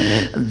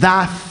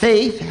 thy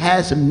faith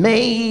has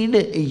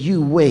made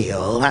you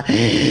well.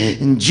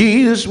 And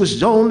Jesus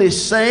was only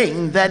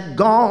saying that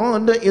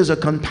God is a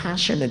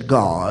compassionate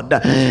God.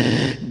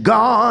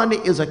 God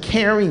is a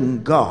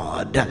caring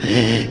God.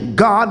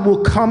 God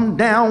will come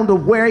down to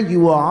where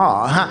you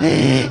are,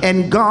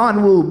 and God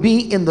will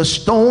be in the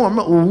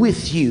storm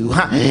with you.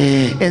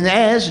 And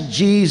as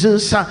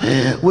Jesus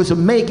was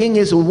making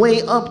his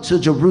way up to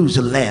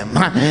Jerusalem,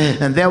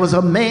 and there was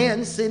a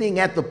man sitting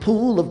at the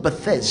pool of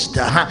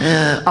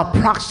Bethesda,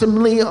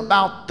 approximately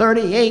about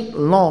 38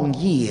 long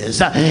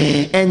years,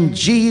 and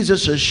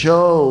Jesus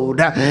showed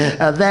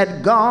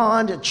that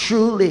God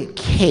truly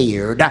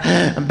cared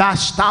by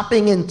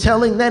stopping and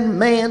telling that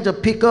man to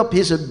pick up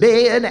his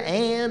bed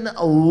and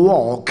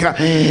walk.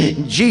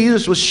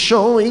 Jesus was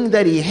showing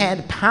that he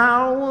had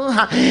power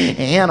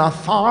and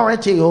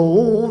authority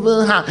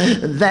over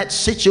that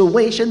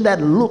situation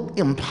that looked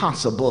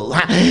impossible.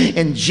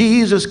 And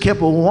Jesus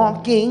kept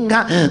walking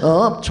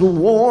up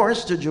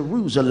towards to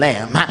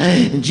Jerusalem.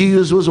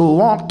 Jesus was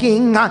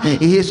walking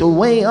his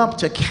way up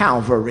to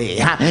Calvary.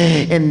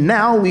 And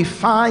now we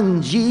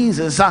find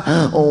Jesus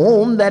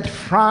on that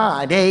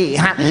Friday.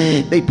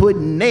 They put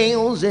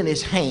nails in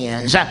his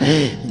hands,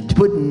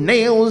 put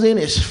nails in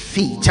his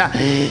feet.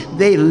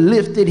 They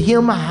lifted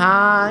him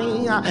high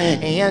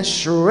and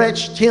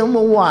stretched him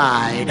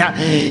wide.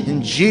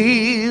 And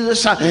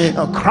Jesus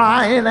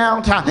crying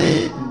out,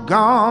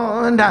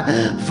 God,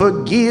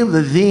 forgive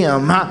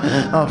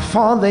them,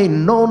 for they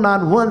know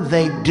not what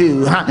they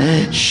do.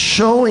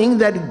 Showing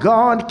that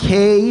God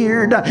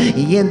cared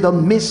in the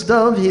midst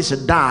of his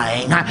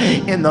dying,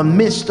 in the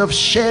midst of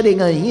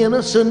shedding an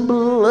innocent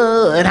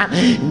blood.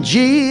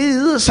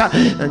 Jesus,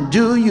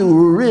 do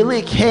you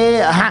really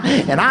care?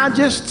 And I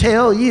just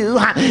tell you,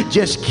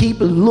 just keep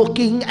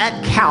looking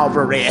at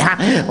Calvary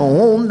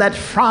on that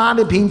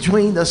Friday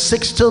between the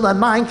 6th to the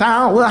 9th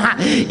hour.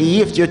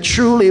 If you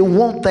truly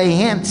want the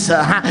answer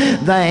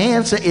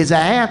is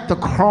at the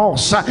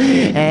cross.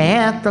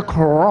 At the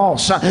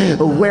cross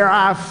where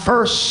I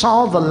first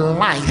saw the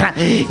light,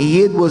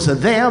 it was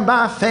there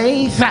by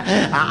faith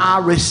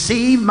I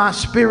received my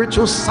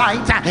spiritual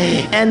sight,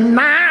 and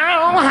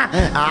now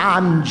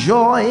I'm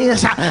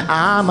joyous,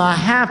 I'm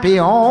happy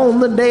all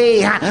the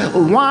day.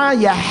 Why are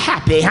you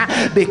happy?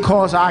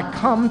 Because I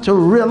come to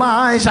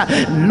realize,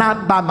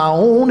 not by my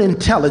own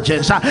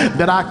intelligence,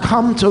 but I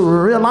come to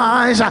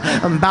realize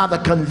by the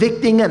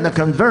convicting and the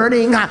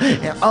converting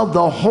of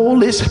the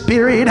Holy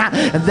Spirit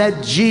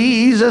that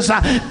Jesus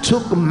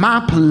took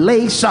my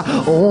place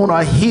on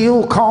a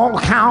hill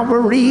called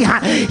Calvary.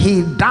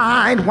 He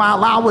died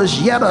while I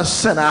was yet a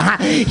sinner.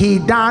 He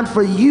died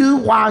for you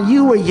while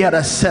you were yet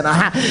a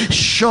sinner,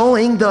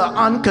 showing the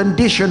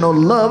unconditional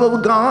love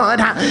of God,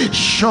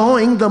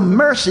 showing the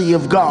mercy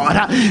of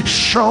God,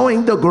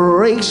 showing the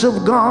grace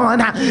of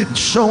God,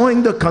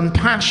 showing the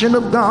compassion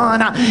of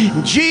God.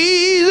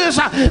 Jesus,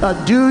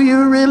 do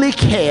you really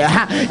care?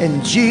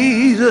 And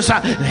Jesus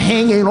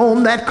hanging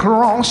on that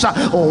cross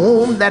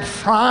on that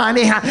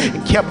Friday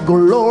kept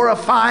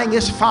glorifying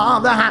his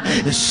Father,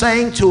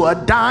 saying to a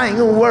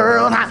dying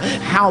world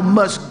how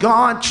much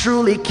God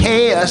truly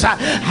cares,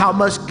 how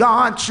much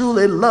God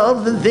truly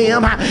loved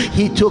them.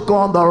 He took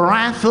on the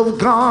wrath of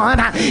God,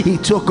 he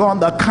took on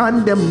the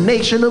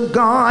condemnation of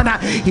God,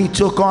 he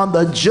took on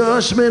the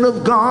judgment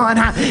of God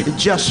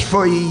just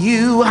for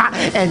you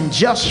and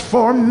just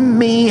for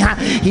me.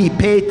 He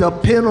paid the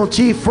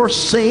penalty for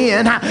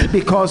sin,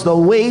 because the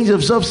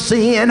wages of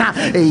sin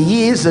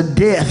is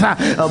death,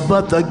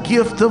 but the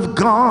gift of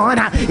God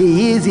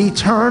is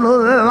eternal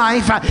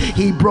life.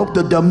 He broke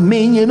the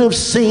dominion of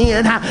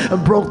sin,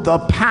 broke the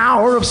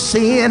power of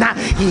sin.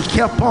 He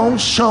kept on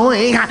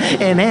showing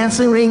and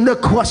answering the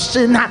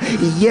question,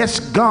 yes,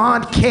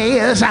 God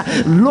cares.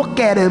 Look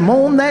at him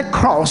on that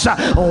cross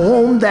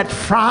on that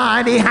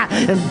Friday,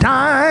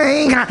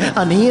 dying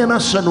an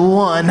innocent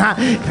one.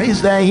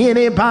 Is there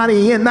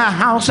anybody in the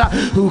house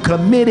who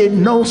committed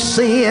no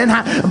sin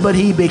but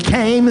he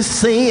became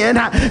sin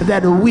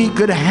that we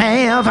could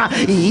have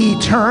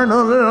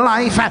eternal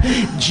life.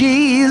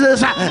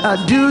 Jesus,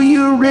 do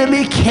you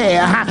really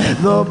care?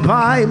 The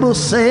Bible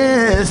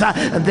says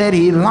that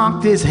he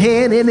locked his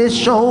head in his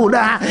shoulder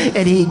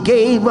and he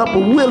gave up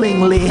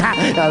willingly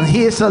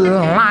his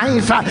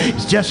life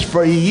just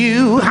for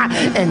you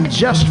and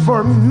just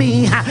for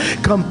me,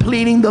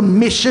 completing the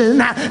mission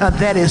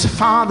that his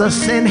Father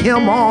sent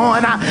him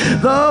on.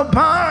 The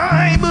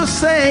Bible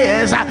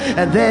says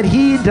that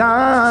he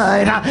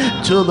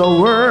died till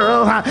the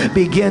world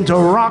began to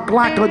rock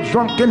like a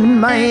drunken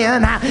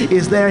man.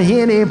 Is there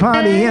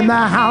anybody in the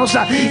house?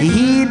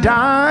 He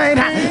died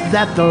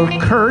that the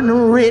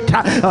curtain writ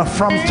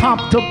from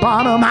top to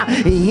bottom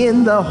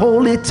in the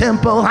holy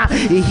temple.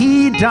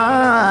 He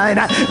died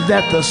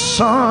that the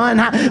sun,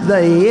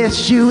 the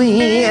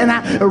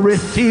S-U-N,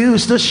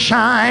 refused to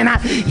shine.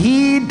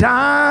 He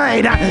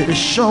died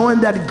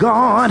showing that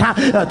God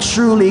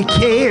truly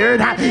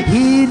cared.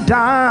 He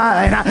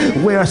died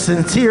where a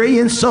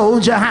centurion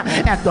soldier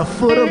at the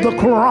foot of the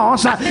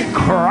cross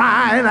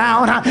cried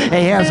out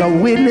as a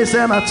witness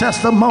and a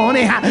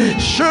testimony,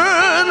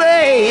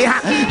 surely,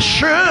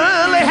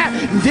 surely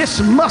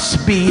this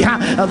must be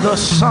the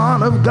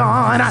Son of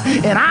God.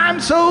 And I'm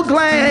so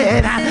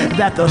glad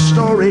that the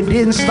story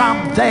didn't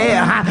stop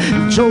there.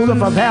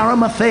 Joseph of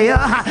Arimathea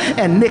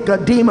and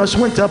Nicodemus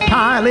went to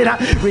Pilate,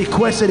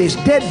 requested his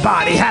dead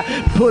body,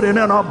 put it in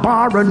a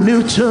borrowed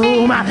new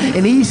tomb,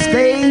 and he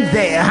stayed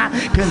there,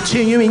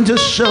 continuing to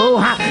show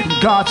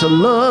God's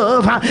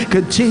love,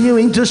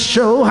 continuing to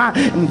show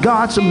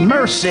God's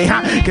mercy,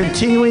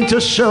 continuing to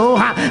show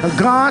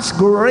God's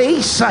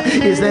grace.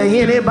 Is there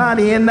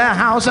anybody in the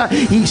house?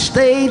 He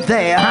stayed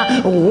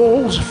there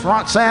all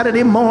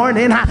Saturday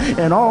morning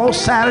and all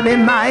Saturday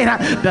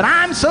night. But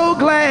I'm so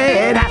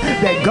glad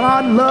that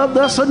God loved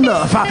us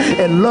enough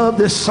and loved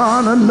his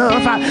Son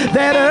enough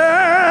that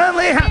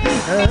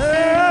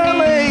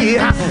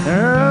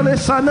early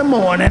Sunday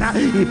morning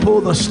he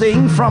pulled the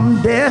sting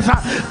from death,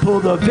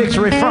 pulled the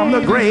victory from the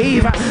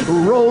grave,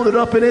 rolled it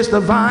up in his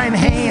divine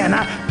hand,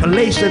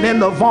 placed it in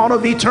the vault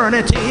of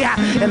eternity.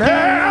 And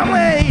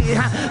early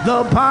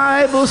the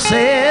Bible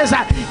says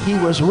he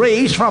was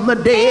raised from the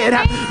dead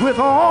with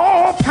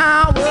all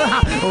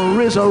power,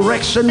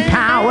 resurrection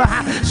power,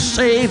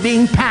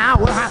 saving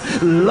power,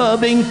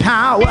 loving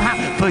power,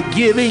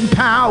 forgiving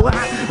power,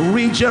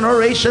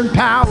 regeneration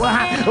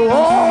power,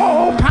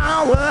 all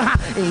power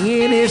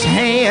in his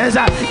hands,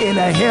 in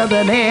the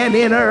heaven and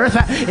in earth.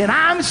 And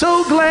I'm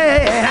so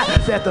glad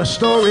that the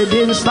story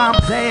didn't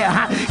stop there.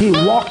 He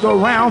walked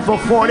around for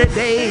 40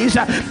 days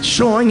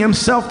showing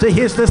himself to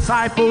his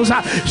disciples,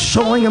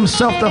 showing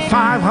himself to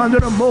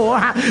 500 or more,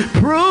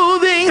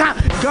 proving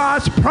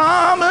God's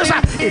promise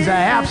is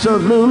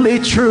absolutely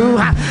true,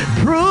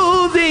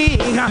 proving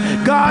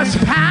God's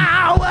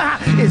power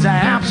is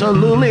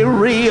absolutely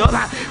real.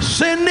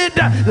 Send it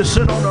to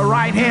sit on the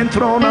right hand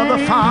throne of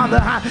the Father,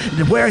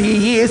 where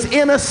he is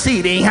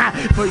interceding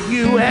for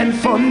you and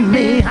for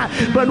me.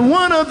 But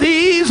one of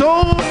these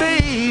old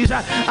days,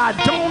 I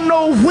don't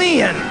know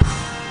when,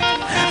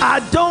 I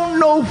don't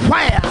know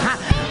where,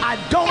 I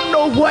don't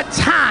know what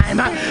time,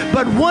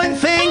 but one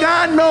thing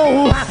I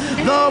know,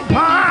 the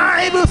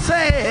Bible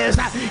says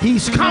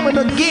he's coming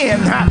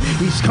again.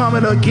 He's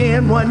coming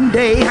again one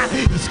day.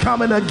 He's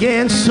coming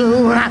again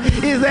soon.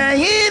 Is there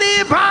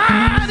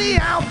anybody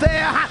out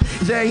there?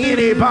 Is there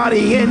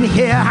anybody in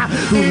here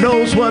who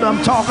knows what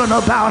I'm talking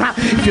about?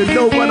 If you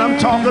know what I'm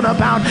talking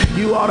about,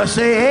 you ought to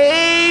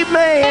say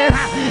amen.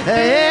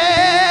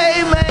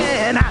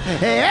 Amen.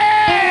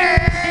 Amen.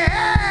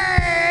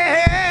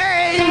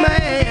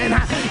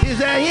 Is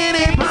there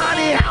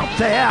anybody out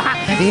there?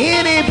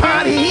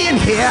 Anybody in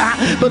here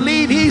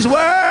believe he's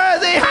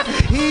worthy?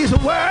 He's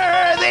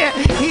worthy.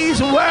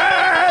 He's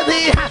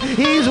worthy.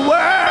 He's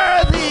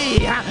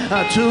worthy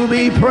to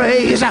be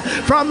praised,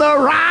 from the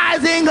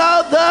rising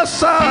of the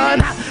sun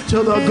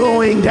to the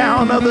going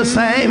down of the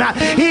same.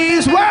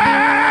 He's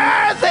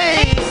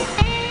worthy.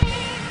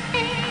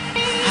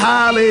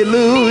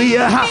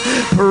 Hallelujah.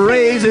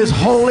 Praise his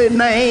holy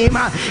name.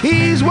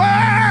 He's worthy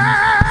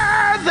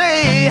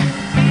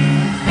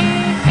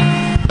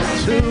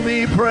to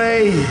be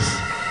praised.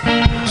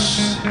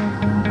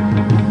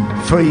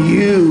 For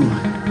you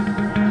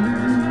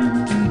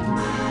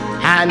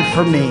and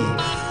for me.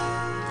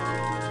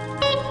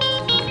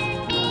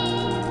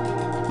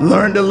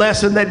 Learn the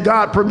lesson that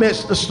God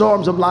permits the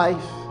storms of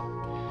life.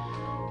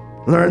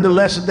 Learn the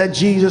lesson that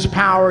Jesus'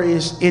 power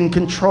is in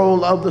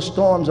control of the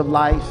storms of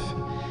life.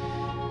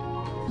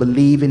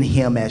 Believe in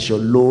him as your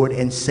Lord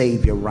and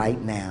Savior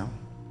right now.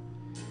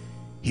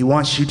 He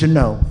wants you to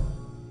know,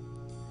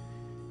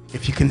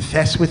 if you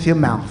confess with your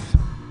mouth,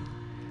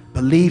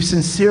 believe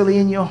sincerely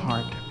in your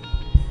heart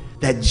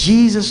that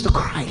Jesus the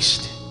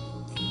Christ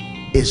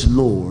is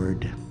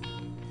Lord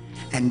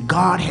and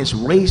God has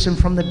raised him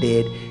from the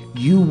dead,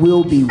 you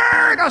will be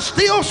heard a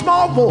still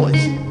small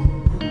voice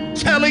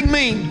telling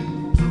me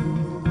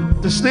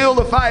to still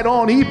the fight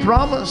on. He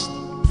promised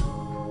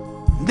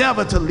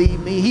never to leave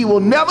me. He will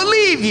never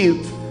leave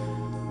you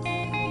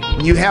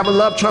When you have a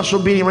love, trust,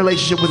 obedient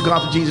relationship with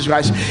God through Jesus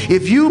Christ,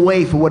 if you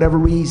wait for whatever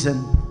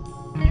reason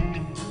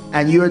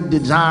and you're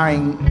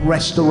desiring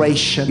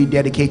restoration, you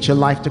dedicate your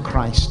life to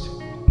Christ.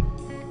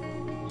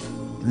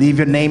 Leave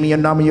your name and your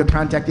number, your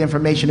contact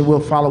information, and we'll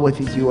follow with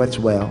you as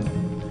well.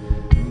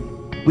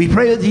 We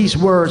pray that these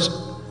words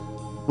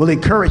will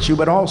encourage you,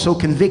 but also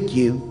convict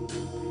you,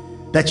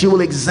 that you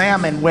will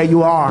examine where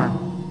you are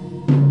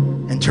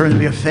in terms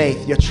of your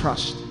faith, your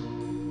trust,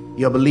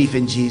 your belief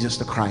in Jesus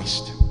the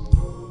Christ.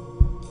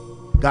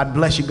 God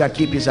bless you. God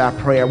keep you is our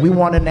prayer. We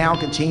want to now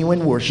continue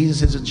in worship.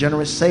 Jesus is a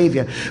generous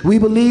Savior. We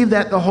believe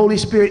that the Holy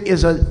Spirit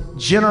is a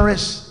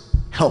generous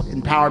help,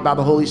 empowered by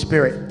the Holy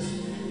Spirit.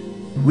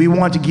 We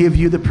want to give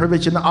you the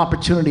privilege and the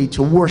opportunity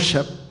to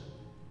worship,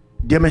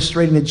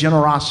 demonstrating the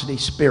generosity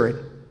spirit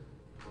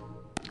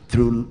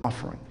through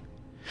offering.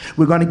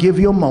 We're going to give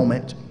you a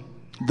moment.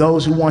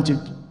 Those who want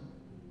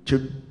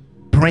to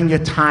bring your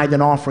tithe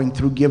and offering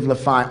through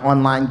Givelify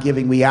online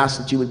giving, we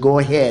ask that you would go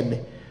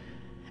ahead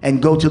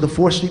and go to the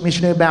 4th Street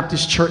Missionary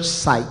Baptist Church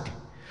site.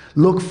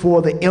 Look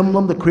for the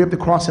emblem, the crib, the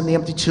cross, and the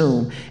empty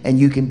tomb, and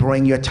you can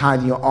bring your tithe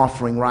and your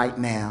offering right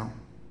now.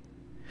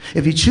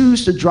 If you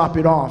choose to drop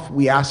it off,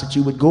 we ask that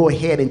you would go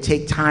ahead and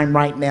take time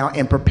right now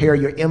and prepare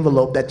your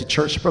envelope that the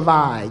church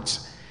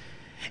provides.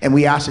 And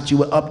we ask that you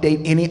would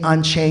update any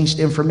unchanged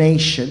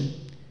information,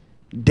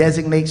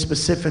 designate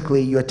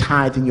specifically your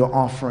tithe and your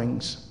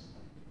offerings.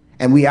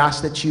 And we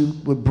ask that you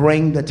would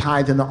bring the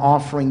tithe and the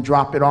offering,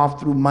 drop it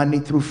off through Monday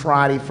through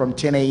Friday from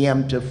 10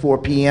 a.m. to 4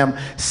 p.m.,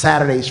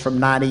 Saturdays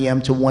from 9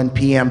 a.m. to 1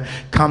 p.m.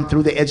 Come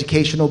through the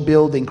educational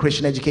building,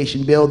 Christian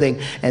education building,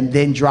 and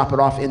then drop it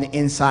off in the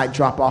inside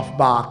drop-off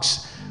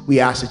box.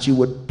 We ask that you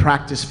would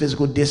practice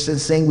physical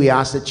distancing. We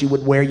ask that you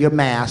would wear your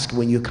mask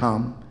when you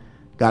come.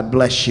 God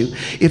bless you.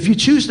 If you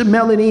choose to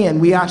mail it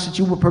in, we ask that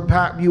you will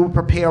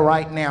prepare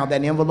right now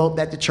that envelope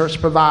that the church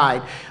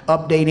provide.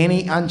 Update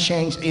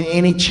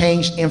any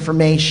changed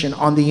information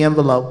on the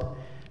envelope.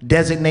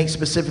 Designate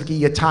specifically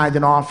your tithe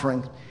and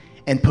offering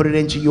and put it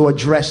into your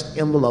addressed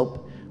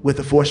envelope with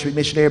the 4th Street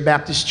Missionary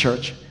Baptist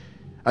Church.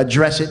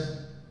 Address it,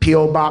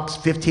 P.O. Box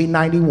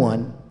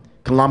 1591,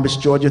 Columbus,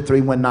 Georgia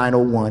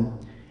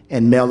 31901,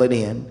 and mail it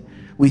in.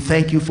 We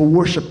thank you for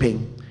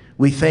worshiping.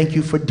 We thank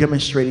you for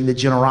demonstrating the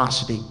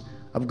generosity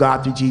of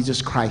God through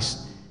Jesus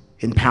Christ,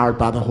 empowered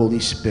by the Holy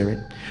Spirit.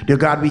 Dear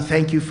God, we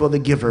thank you for the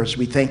givers.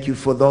 We thank you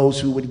for those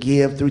who would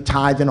give through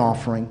tithe and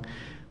offering.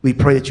 We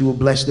pray that you will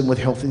bless them with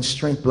health and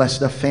strength, bless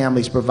their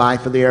families,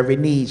 provide for their every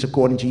needs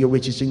according to your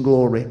riches and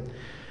glory.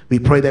 We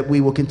pray that we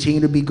will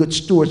continue to be good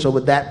stewards over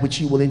that which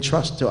you will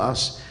entrust to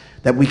us,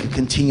 that we can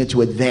continue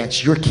to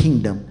advance your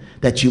kingdom,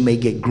 that you may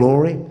get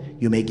glory,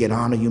 you may get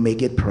honor, you may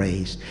get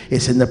praise.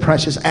 It's in the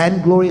precious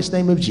and glorious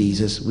name of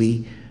Jesus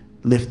we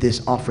lift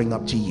this offering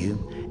up to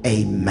you.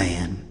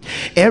 Amen.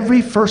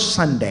 Every first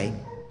Sunday,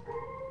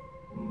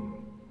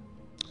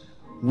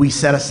 we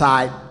set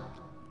aside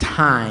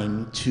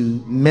time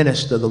to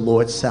minister the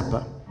Lord's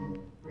Supper.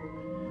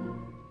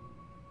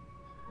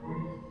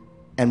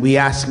 And we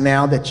ask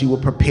now that you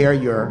will prepare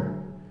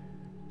your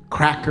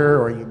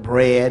cracker or your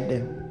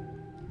bread.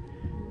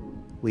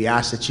 We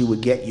ask that you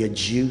would get your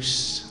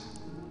juice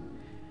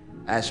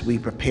as we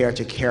prepare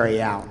to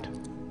carry out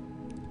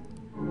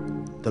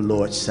the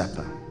Lord's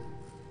Supper.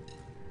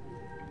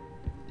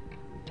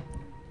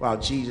 While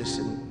Jesus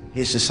and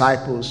his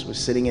disciples were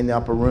sitting in the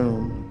upper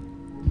room,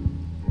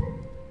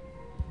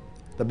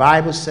 the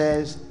Bible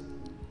says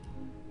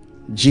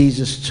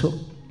Jesus took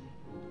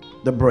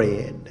the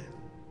bread,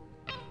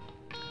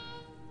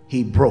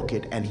 he broke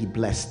it, and he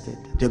blessed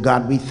it. Dear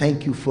God, we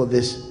thank you for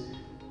this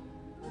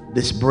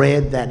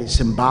bread that is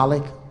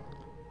symbolic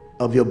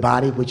of your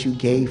body, which you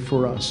gave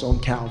for us on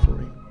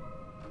Calvary.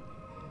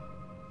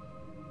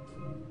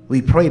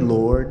 We pray,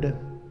 Lord,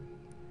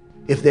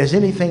 if there's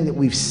anything that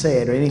we've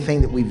said or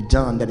anything that we've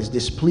done that has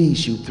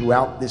displeased you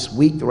throughout this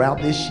week, throughout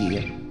this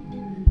year,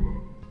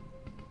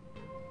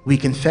 we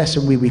confess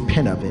and we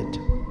repent of it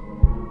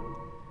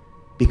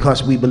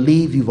because we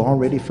believe you've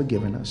already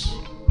forgiven us.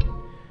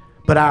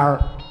 But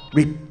our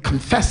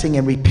confessing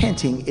and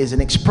repenting is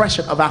an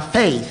expression of our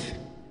faith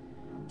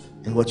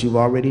in what you've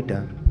already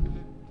done.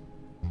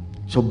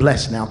 So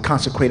bless now,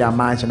 consecrate our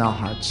minds and our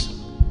hearts,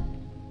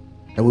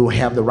 and we will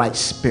have the right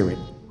spirit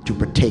to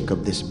partake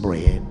of this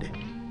bread.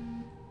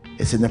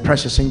 It's in the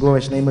precious and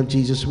glorious name of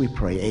Jesus we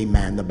pray.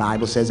 Amen. The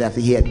Bible says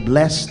after he had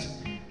blessed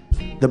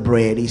the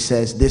bread, he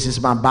says, "This is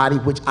my body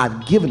which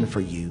I've given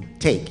for you.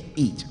 Take,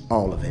 eat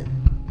all of it."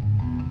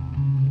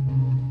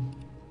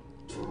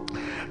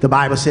 The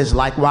Bible says,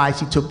 likewise,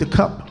 he took the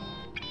cup,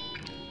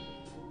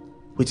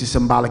 which is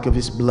symbolic of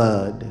his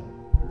blood,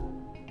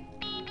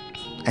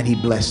 and he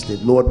blessed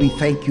it. Lord, we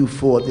thank you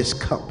for this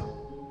cup.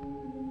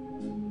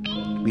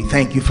 We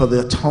thank you for the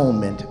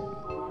atonement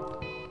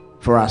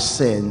for our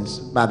sins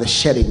by the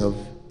shedding of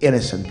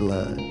innocent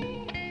blood.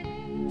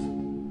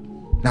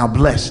 Now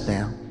bless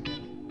now.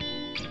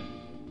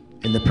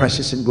 In the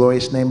precious and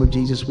glorious name of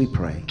Jesus we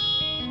pray.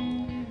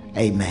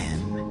 Amen.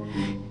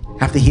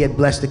 After he had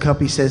blessed the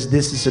cup, he says,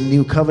 "This is a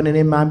new covenant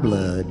in my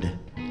blood.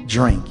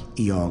 Drink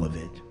ye all of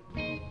it."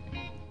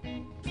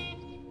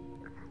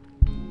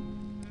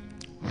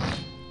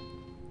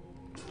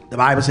 The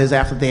Bible says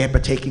after they had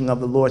partaken of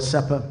the Lord's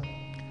Supper,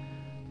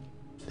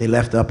 they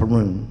left the upper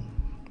room,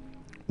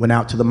 went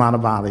out to the Mount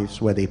of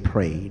Olives where they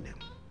prayed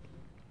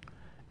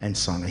and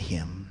sung a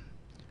hymn.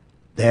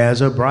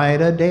 There's a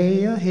brighter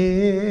day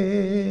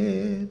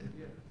ahead,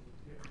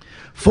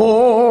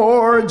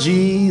 for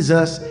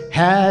Jesus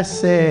has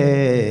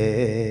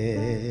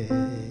said,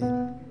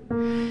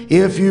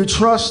 if you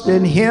trust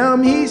in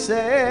him, he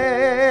said,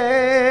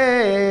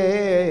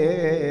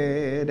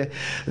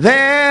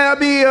 there'll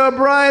be a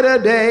brighter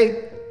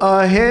day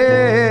ahead.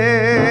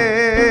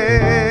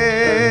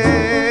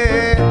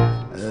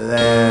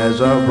 There's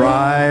a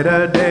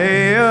brighter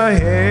day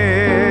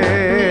ahead.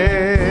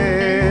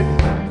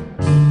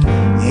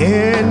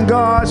 In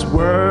God's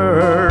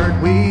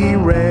word we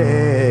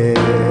read,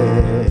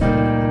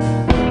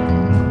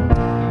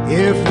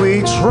 if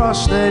we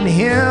trust in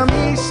him,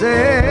 he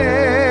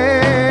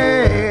said,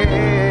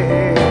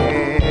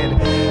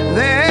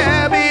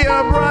 there'll be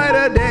a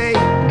brighter day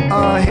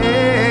ahead.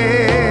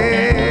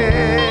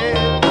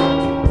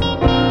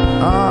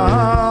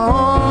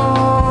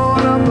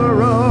 On up the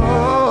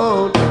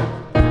road,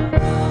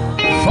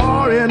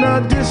 far in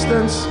a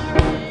distance,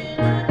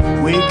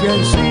 we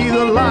can see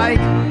the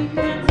light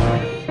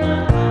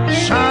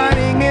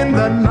shining in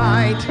the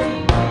night,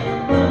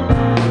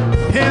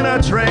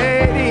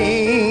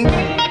 penetrating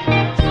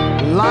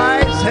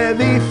life's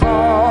heavy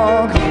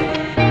fog.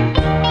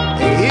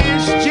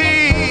 It's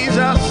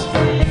Jesus,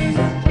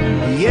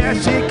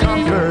 yes, he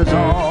conquers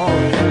all.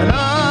 And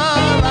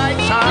our light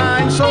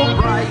shines so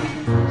bright,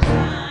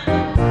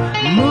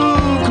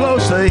 move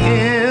close to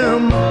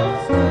him.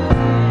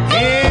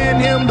 In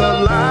him the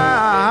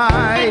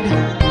light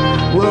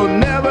will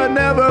never,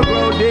 never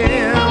grow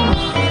dim.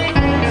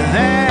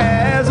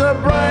 There's a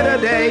brighter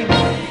day,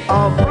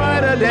 a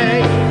brighter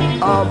day,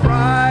 a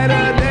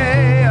brighter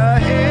day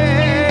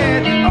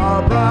ahead,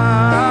 a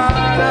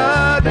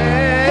brighter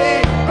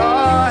day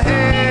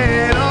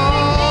ahead.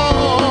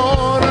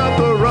 On up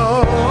the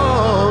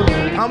road,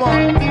 come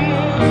on,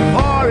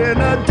 far in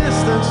a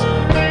distance,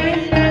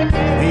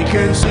 we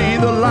can see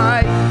the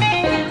light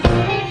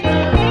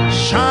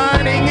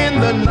shining in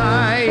the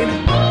night,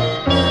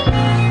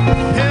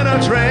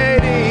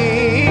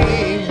 penetrating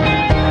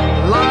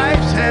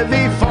life's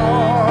heavy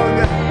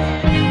fog.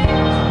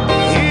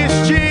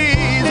 It's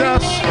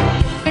Jesus,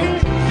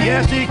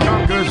 yes, he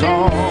conquers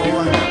all.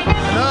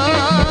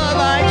 The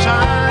light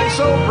shines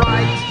so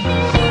bright,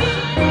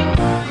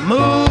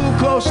 move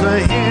close to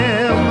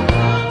him.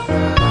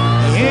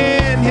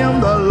 In him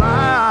the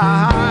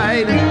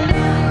light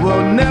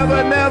will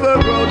never, never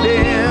grow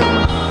dim.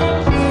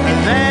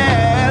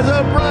 There's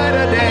a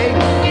brighter day,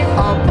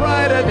 a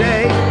brighter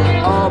day,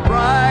 a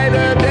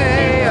brighter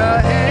day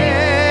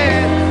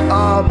ahead,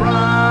 a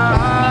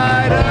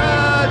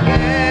brighter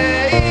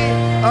day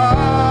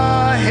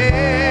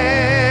ahead.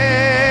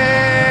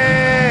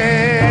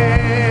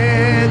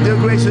 Dear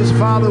gracious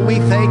Father, we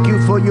thank you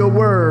for your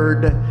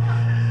word.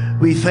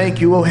 We thank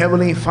you, O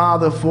Heavenly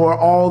Father, for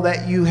all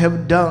that you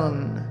have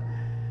done.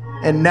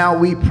 And now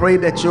we pray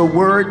that your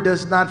word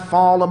does not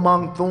fall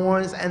among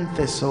thorns and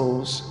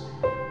thistles.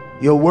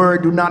 Your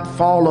word do not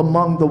fall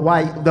among the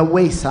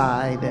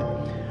wayside,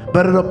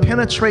 but it'll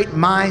penetrate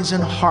minds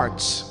and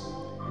hearts,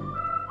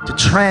 to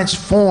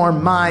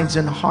transform minds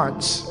and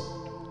hearts,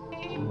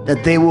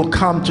 that they will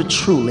come to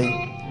truly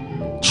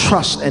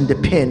trust and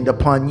depend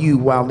upon you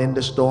while in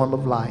the storm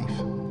of life.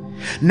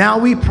 Now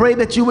we pray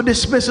that you would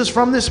dismiss us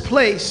from this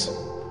place,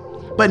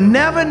 but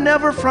never,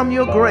 never from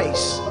your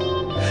grace,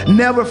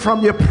 never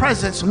from your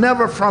presence,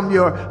 never from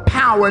your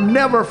power,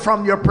 never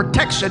from your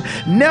protection,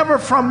 never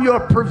from your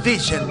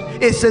provision.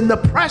 It's in the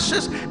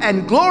precious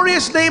and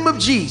glorious name of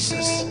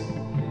Jesus,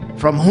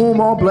 from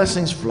whom all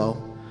blessings flow.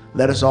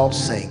 Let us all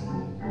sing.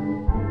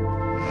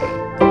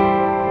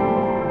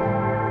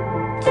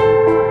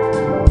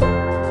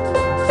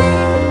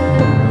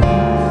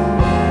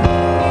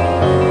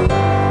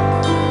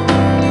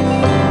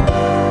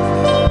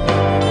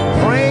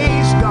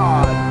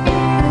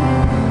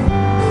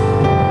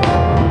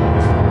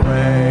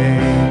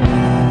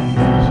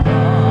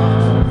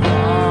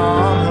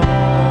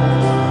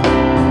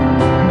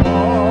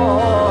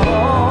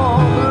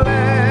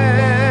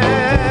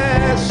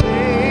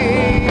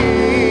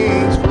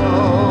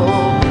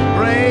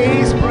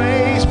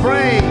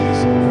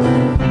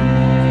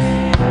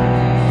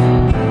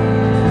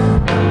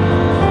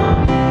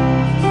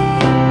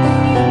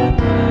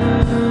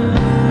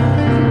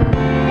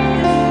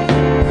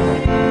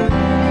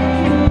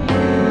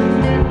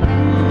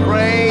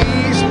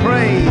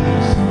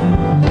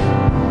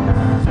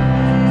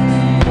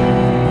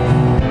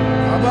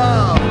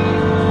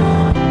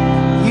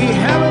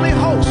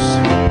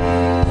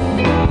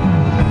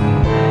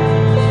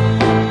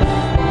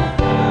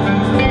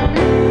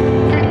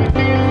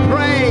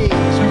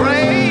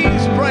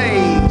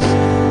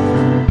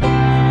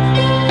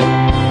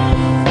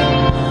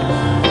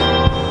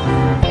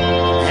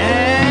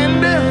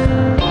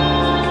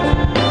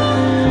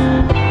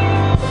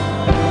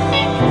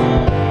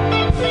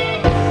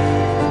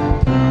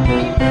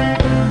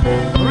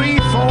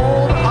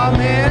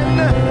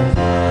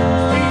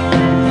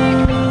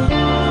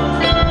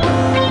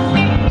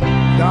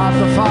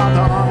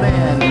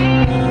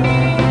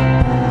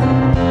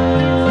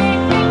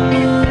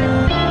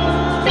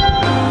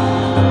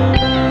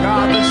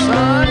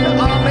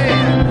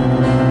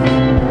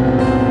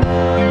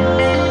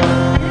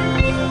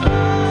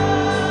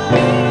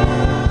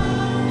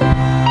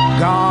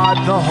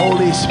 the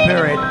Holy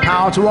Spirit.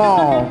 Power to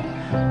all.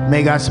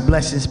 May God's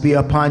blessings be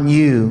upon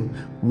you.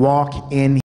 Walk in